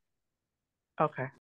quick. Okay.